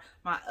for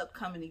my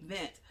upcoming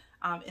event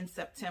in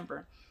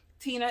September.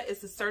 Tina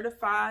is a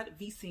certified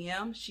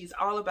VCM. She's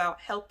all about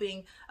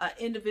helping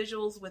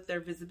individuals with their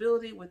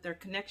visibility, with their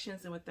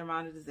connections, and with their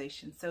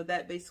monetization. So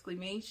that basically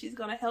means she's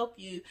going to help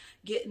you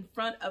get in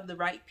front of the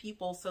right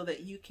people so that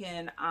you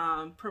can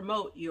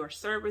promote your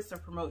service or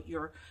promote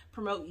your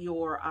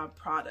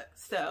product.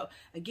 So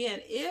again,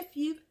 if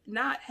you've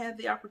not had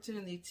the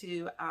opportunity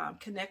to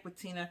connect with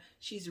Tina,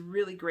 she's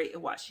really great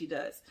at what she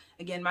does.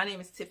 Again, my name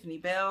is Tiffany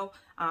Bell.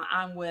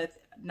 I'm with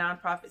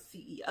Nonprofit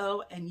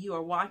CEO, and you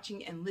are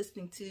watching and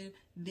listening to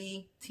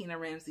The Tina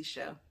Ramsey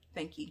Show.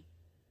 Thank you.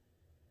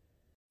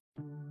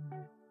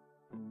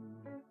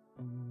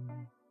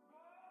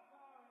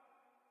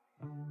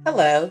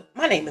 Hello,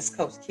 my name is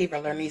Coach Kiva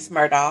Lernice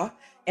Murdaugh,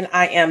 and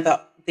I am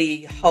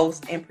the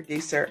host and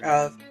producer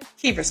of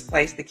Kiva's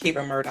Place, The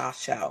Kiva Murdaugh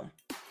Show.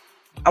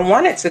 I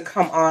wanted to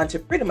come on to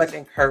pretty much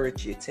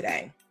encourage you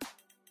today,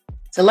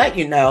 to let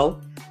you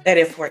know that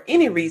if for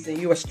any reason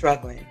you're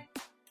struggling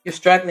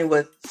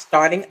with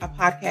starting a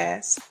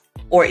podcast,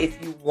 or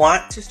if you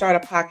want to start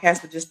a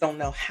podcast but just don't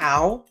know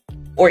how,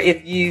 or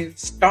if you've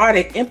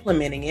started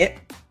implementing it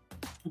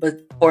but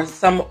for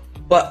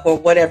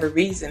whatever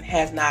reason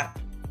has not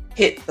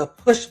hit the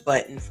push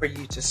button for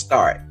you to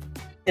start,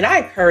 then I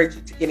encourage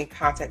you to get in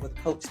contact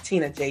with Coach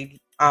Tina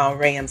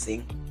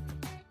Ramsey.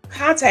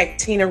 Contact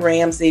Tina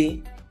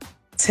Ramsey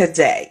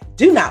today.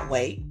 Do not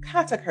wait.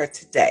 Contact her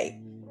today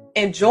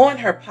and join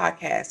her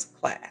podcast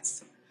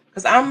class,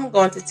 because I'm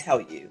going to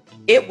tell you,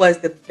 it was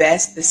the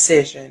best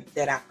decision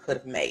that I could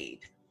have made.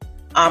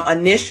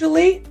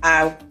 Initially,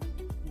 I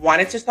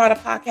wanted to start a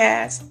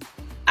podcast.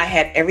 I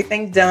had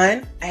everything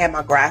done. I had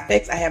my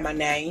graphics. I had my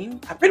name.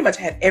 I pretty much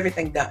had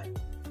everything done.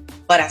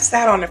 But I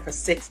sat on it for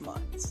 6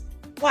 months.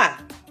 Why?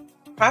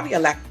 Probably a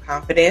lack of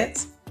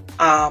confidence.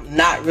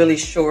 Not really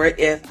sure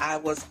if I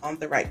was on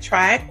the right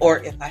track or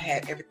if I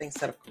had everything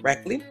set up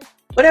correctly.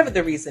 Whatever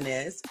the reason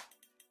is.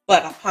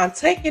 But upon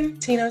taking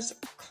Tina's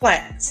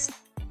class,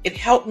 it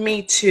helped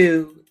me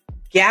to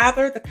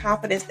gather the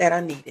confidence that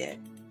I needed.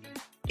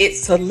 It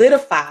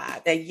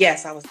solidified that,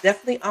 yes, I was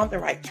definitely on the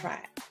right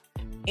track.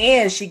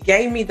 And she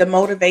gave me the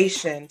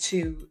motivation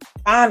to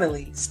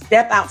finally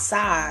step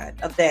outside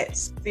of that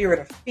spirit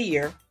of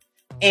fear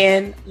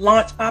and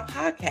launch my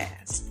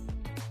podcast.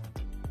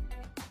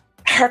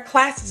 Her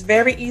class is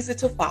very easy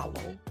to follow.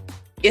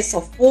 It's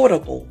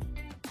affordable,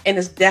 and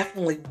it's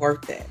definitely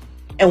worth it.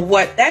 And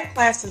what that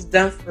class has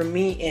done for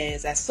me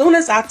is, as soon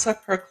as I took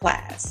her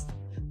class,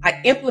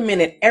 I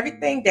implemented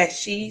everything that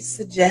she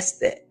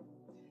suggested,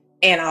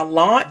 and I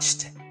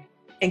launched,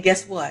 and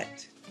guess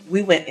what?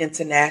 We went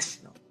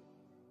international.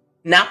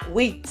 Not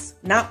weeks,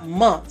 not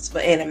months,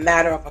 but in a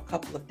matter of a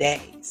couple of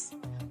days.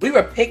 We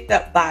were picked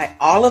up by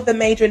all of the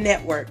major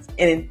networks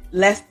in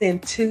less than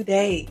 2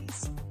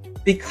 days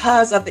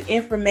because of the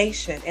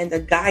information and the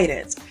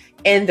guidance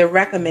and the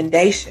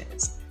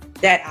recommendations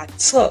that I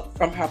took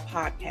from her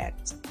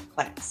podcast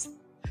class.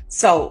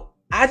 So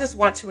I just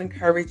want to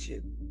encourage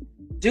you.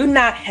 Do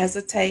not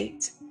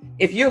hesitate.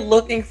 If you're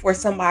looking for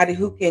somebody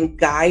who can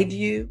guide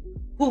you,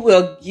 who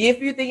will give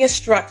you the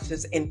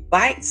instructions in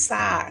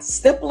bite-sized,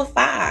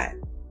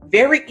 simplified,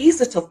 very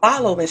easy to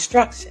follow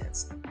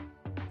instructions,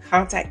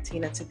 contact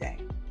Tina today.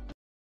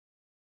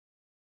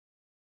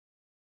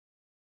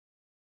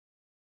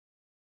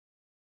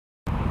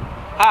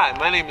 Hi,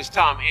 my name is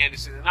Tom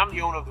Anderson, and I'm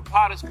the owner of the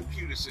Potter's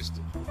Computer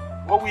System.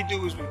 What we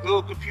do is we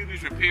build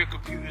computers, repair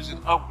computers,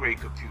 and upgrade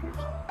computers.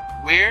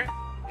 Where?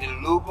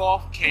 In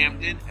Lugoff,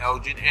 Camden,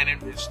 Elgin, and in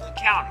Richland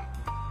County.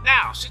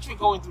 Now, since we're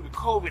going through the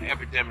COVID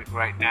epidemic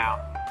right now,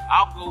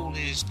 our goal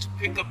is to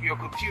pick up your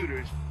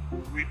computers,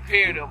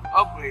 repair them,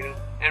 upgrade them,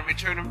 and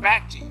return them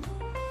back to you.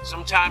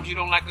 Sometimes you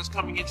don't like us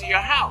coming into your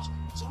house,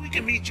 so we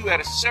can meet you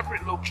at a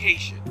separate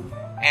location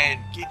and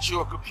get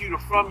your computer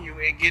from you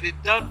and get it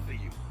done for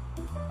you.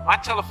 My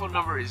telephone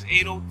number is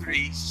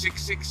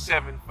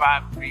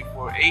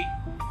 803-667-5348,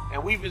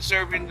 and we've been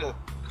serving the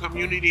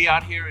community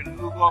out here in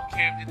Lugoff,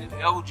 Camden, and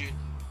Elgin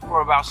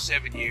for about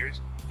 7 years,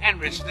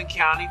 and Richland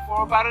County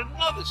for about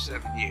another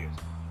 7 years.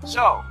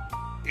 So,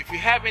 if you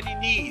have any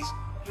needs,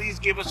 please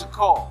give us a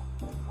call.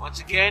 Once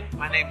again,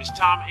 my name is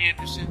Tom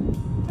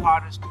Anderson,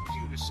 Potter's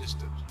Computer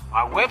Systems.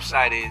 My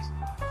website is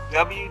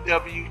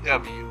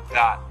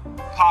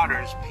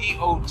www.potters,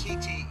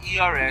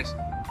 P-O-T-T-E-R-S,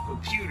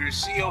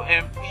 computers,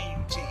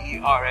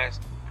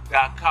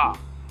 computers.com.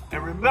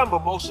 And remember,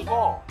 most of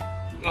all,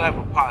 you'll have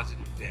a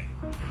positive day.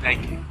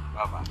 Thank you.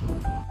 Bye-bye.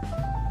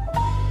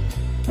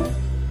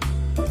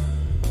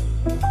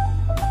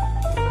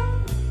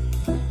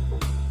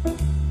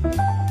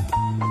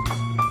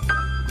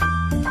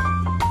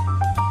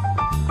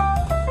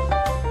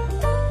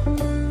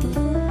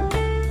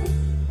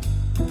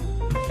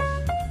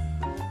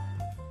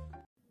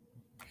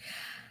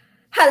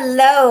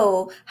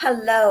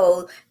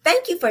 Hello.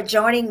 Thank you for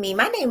joining me.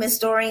 My name is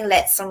Doreen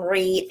Letson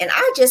Reed, and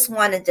I just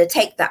wanted to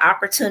take the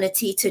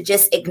opportunity to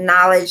just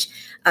acknowledge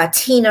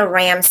Tina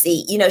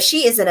Ramsey. You know,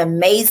 she is an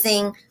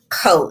amazing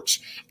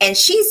coach, and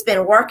she's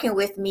been working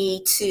with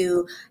me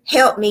to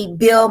help me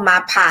build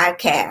my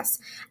podcast.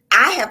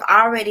 I have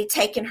already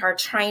taken her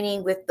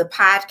training with the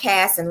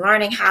podcast and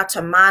learning how to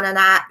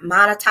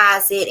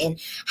monetize it and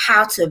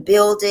how to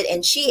build it.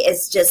 And she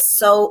is just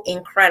so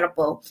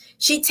incredible.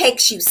 She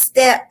takes you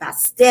step by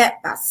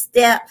step by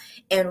step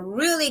and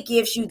really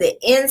gives you the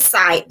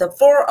insight, the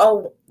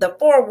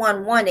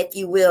 411, if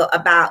you will,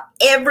 about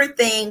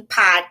everything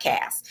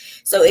podcast.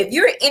 So if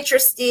you're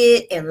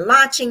interested in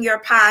launching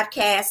your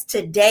podcast,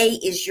 today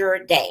is your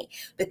day,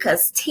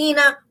 because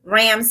Tina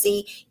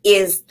Ramsey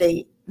is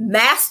the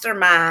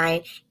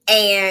mastermind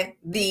and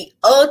the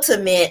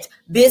ultimate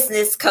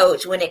business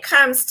coach when it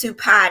comes to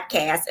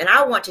podcasts. And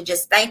I want to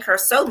just thank her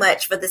so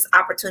much for this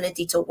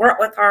opportunity to work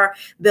with her,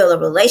 build a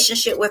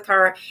relationship with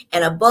her,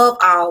 and above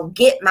all,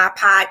 get my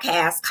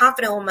podcast,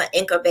 Confident Woman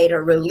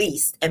Incubator,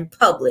 released and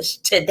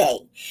published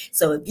today.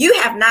 So if you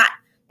have not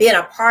been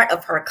a part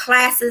of her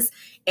classes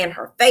and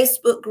her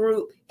Facebook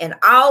group and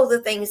all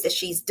the things that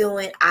she's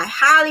doing. I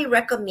highly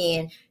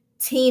recommend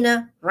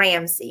Tina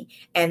Ramsey.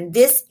 And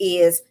this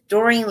is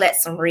Doreen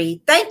Let's Them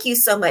Read. Thank you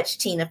so much,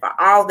 Tina, for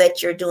all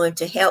that you're doing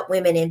to help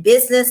women in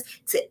business,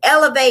 to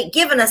elevate,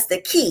 giving us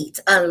the key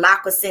to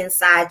unlock what's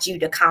inside you,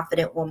 the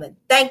confident woman.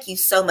 Thank you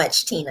so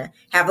much, Tina.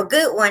 Have a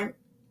good one.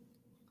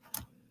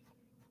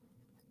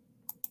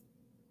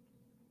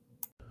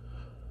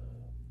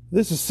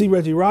 This is C.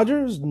 Reggie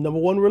Rogers,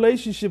 #1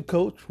 relationship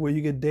coach, where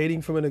you get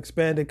dating from an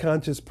expanded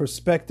conscious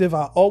perspective.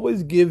 I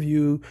always give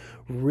you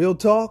real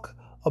talk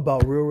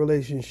about real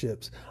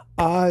relationships.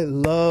 I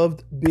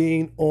loved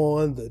being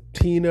on the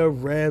Tina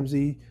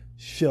Ramsey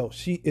show.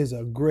 She is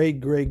a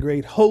great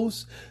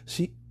host.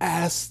 She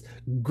asks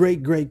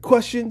great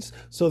questions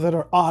so that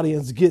our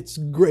audience gets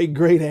great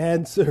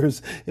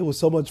answers. It was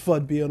so much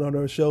fun being on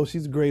her show.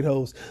 She's a great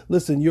host.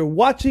 Listen, you're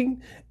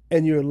watching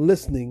and you're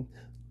listening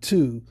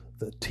to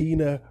the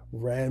Tina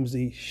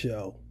Ramsey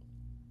Show.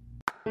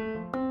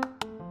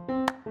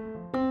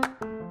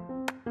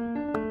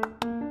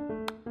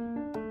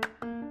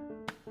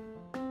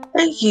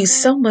 Thank you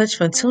so much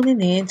for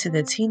tuning in to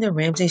the Tina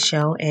Ramsey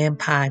Show and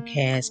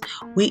podcast.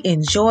 We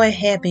enjoy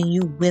having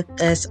you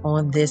with us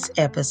on this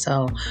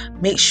episode.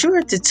 Make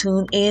sure to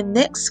tune in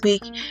next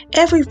week,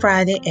 every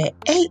Friday at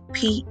 8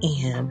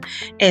 p.m.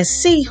 and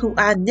see who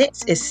our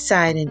next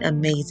exciting,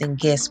 amazing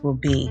guest will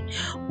be.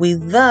 We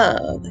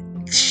love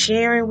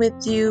sharing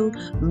with you,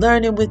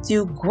 learning with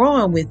you,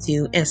 growing with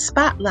you, and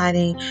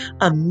spotlighting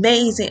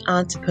amazing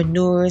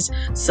entrepreneurs,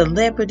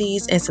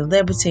 celebrities, and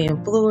celebrity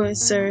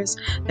influencers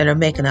that are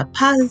making a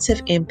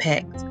positive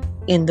impact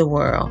in the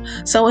world.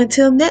 So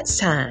until next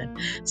time,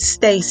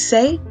 stay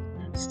safe,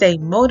 stay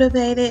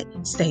motivated,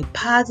 stay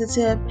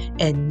positive,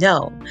 and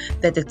know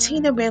that the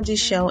Tina Ramsey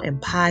Show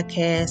and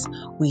podcast,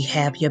 we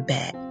have your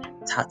back.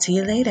 Talk to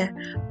you later.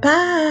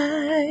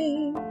 Bye.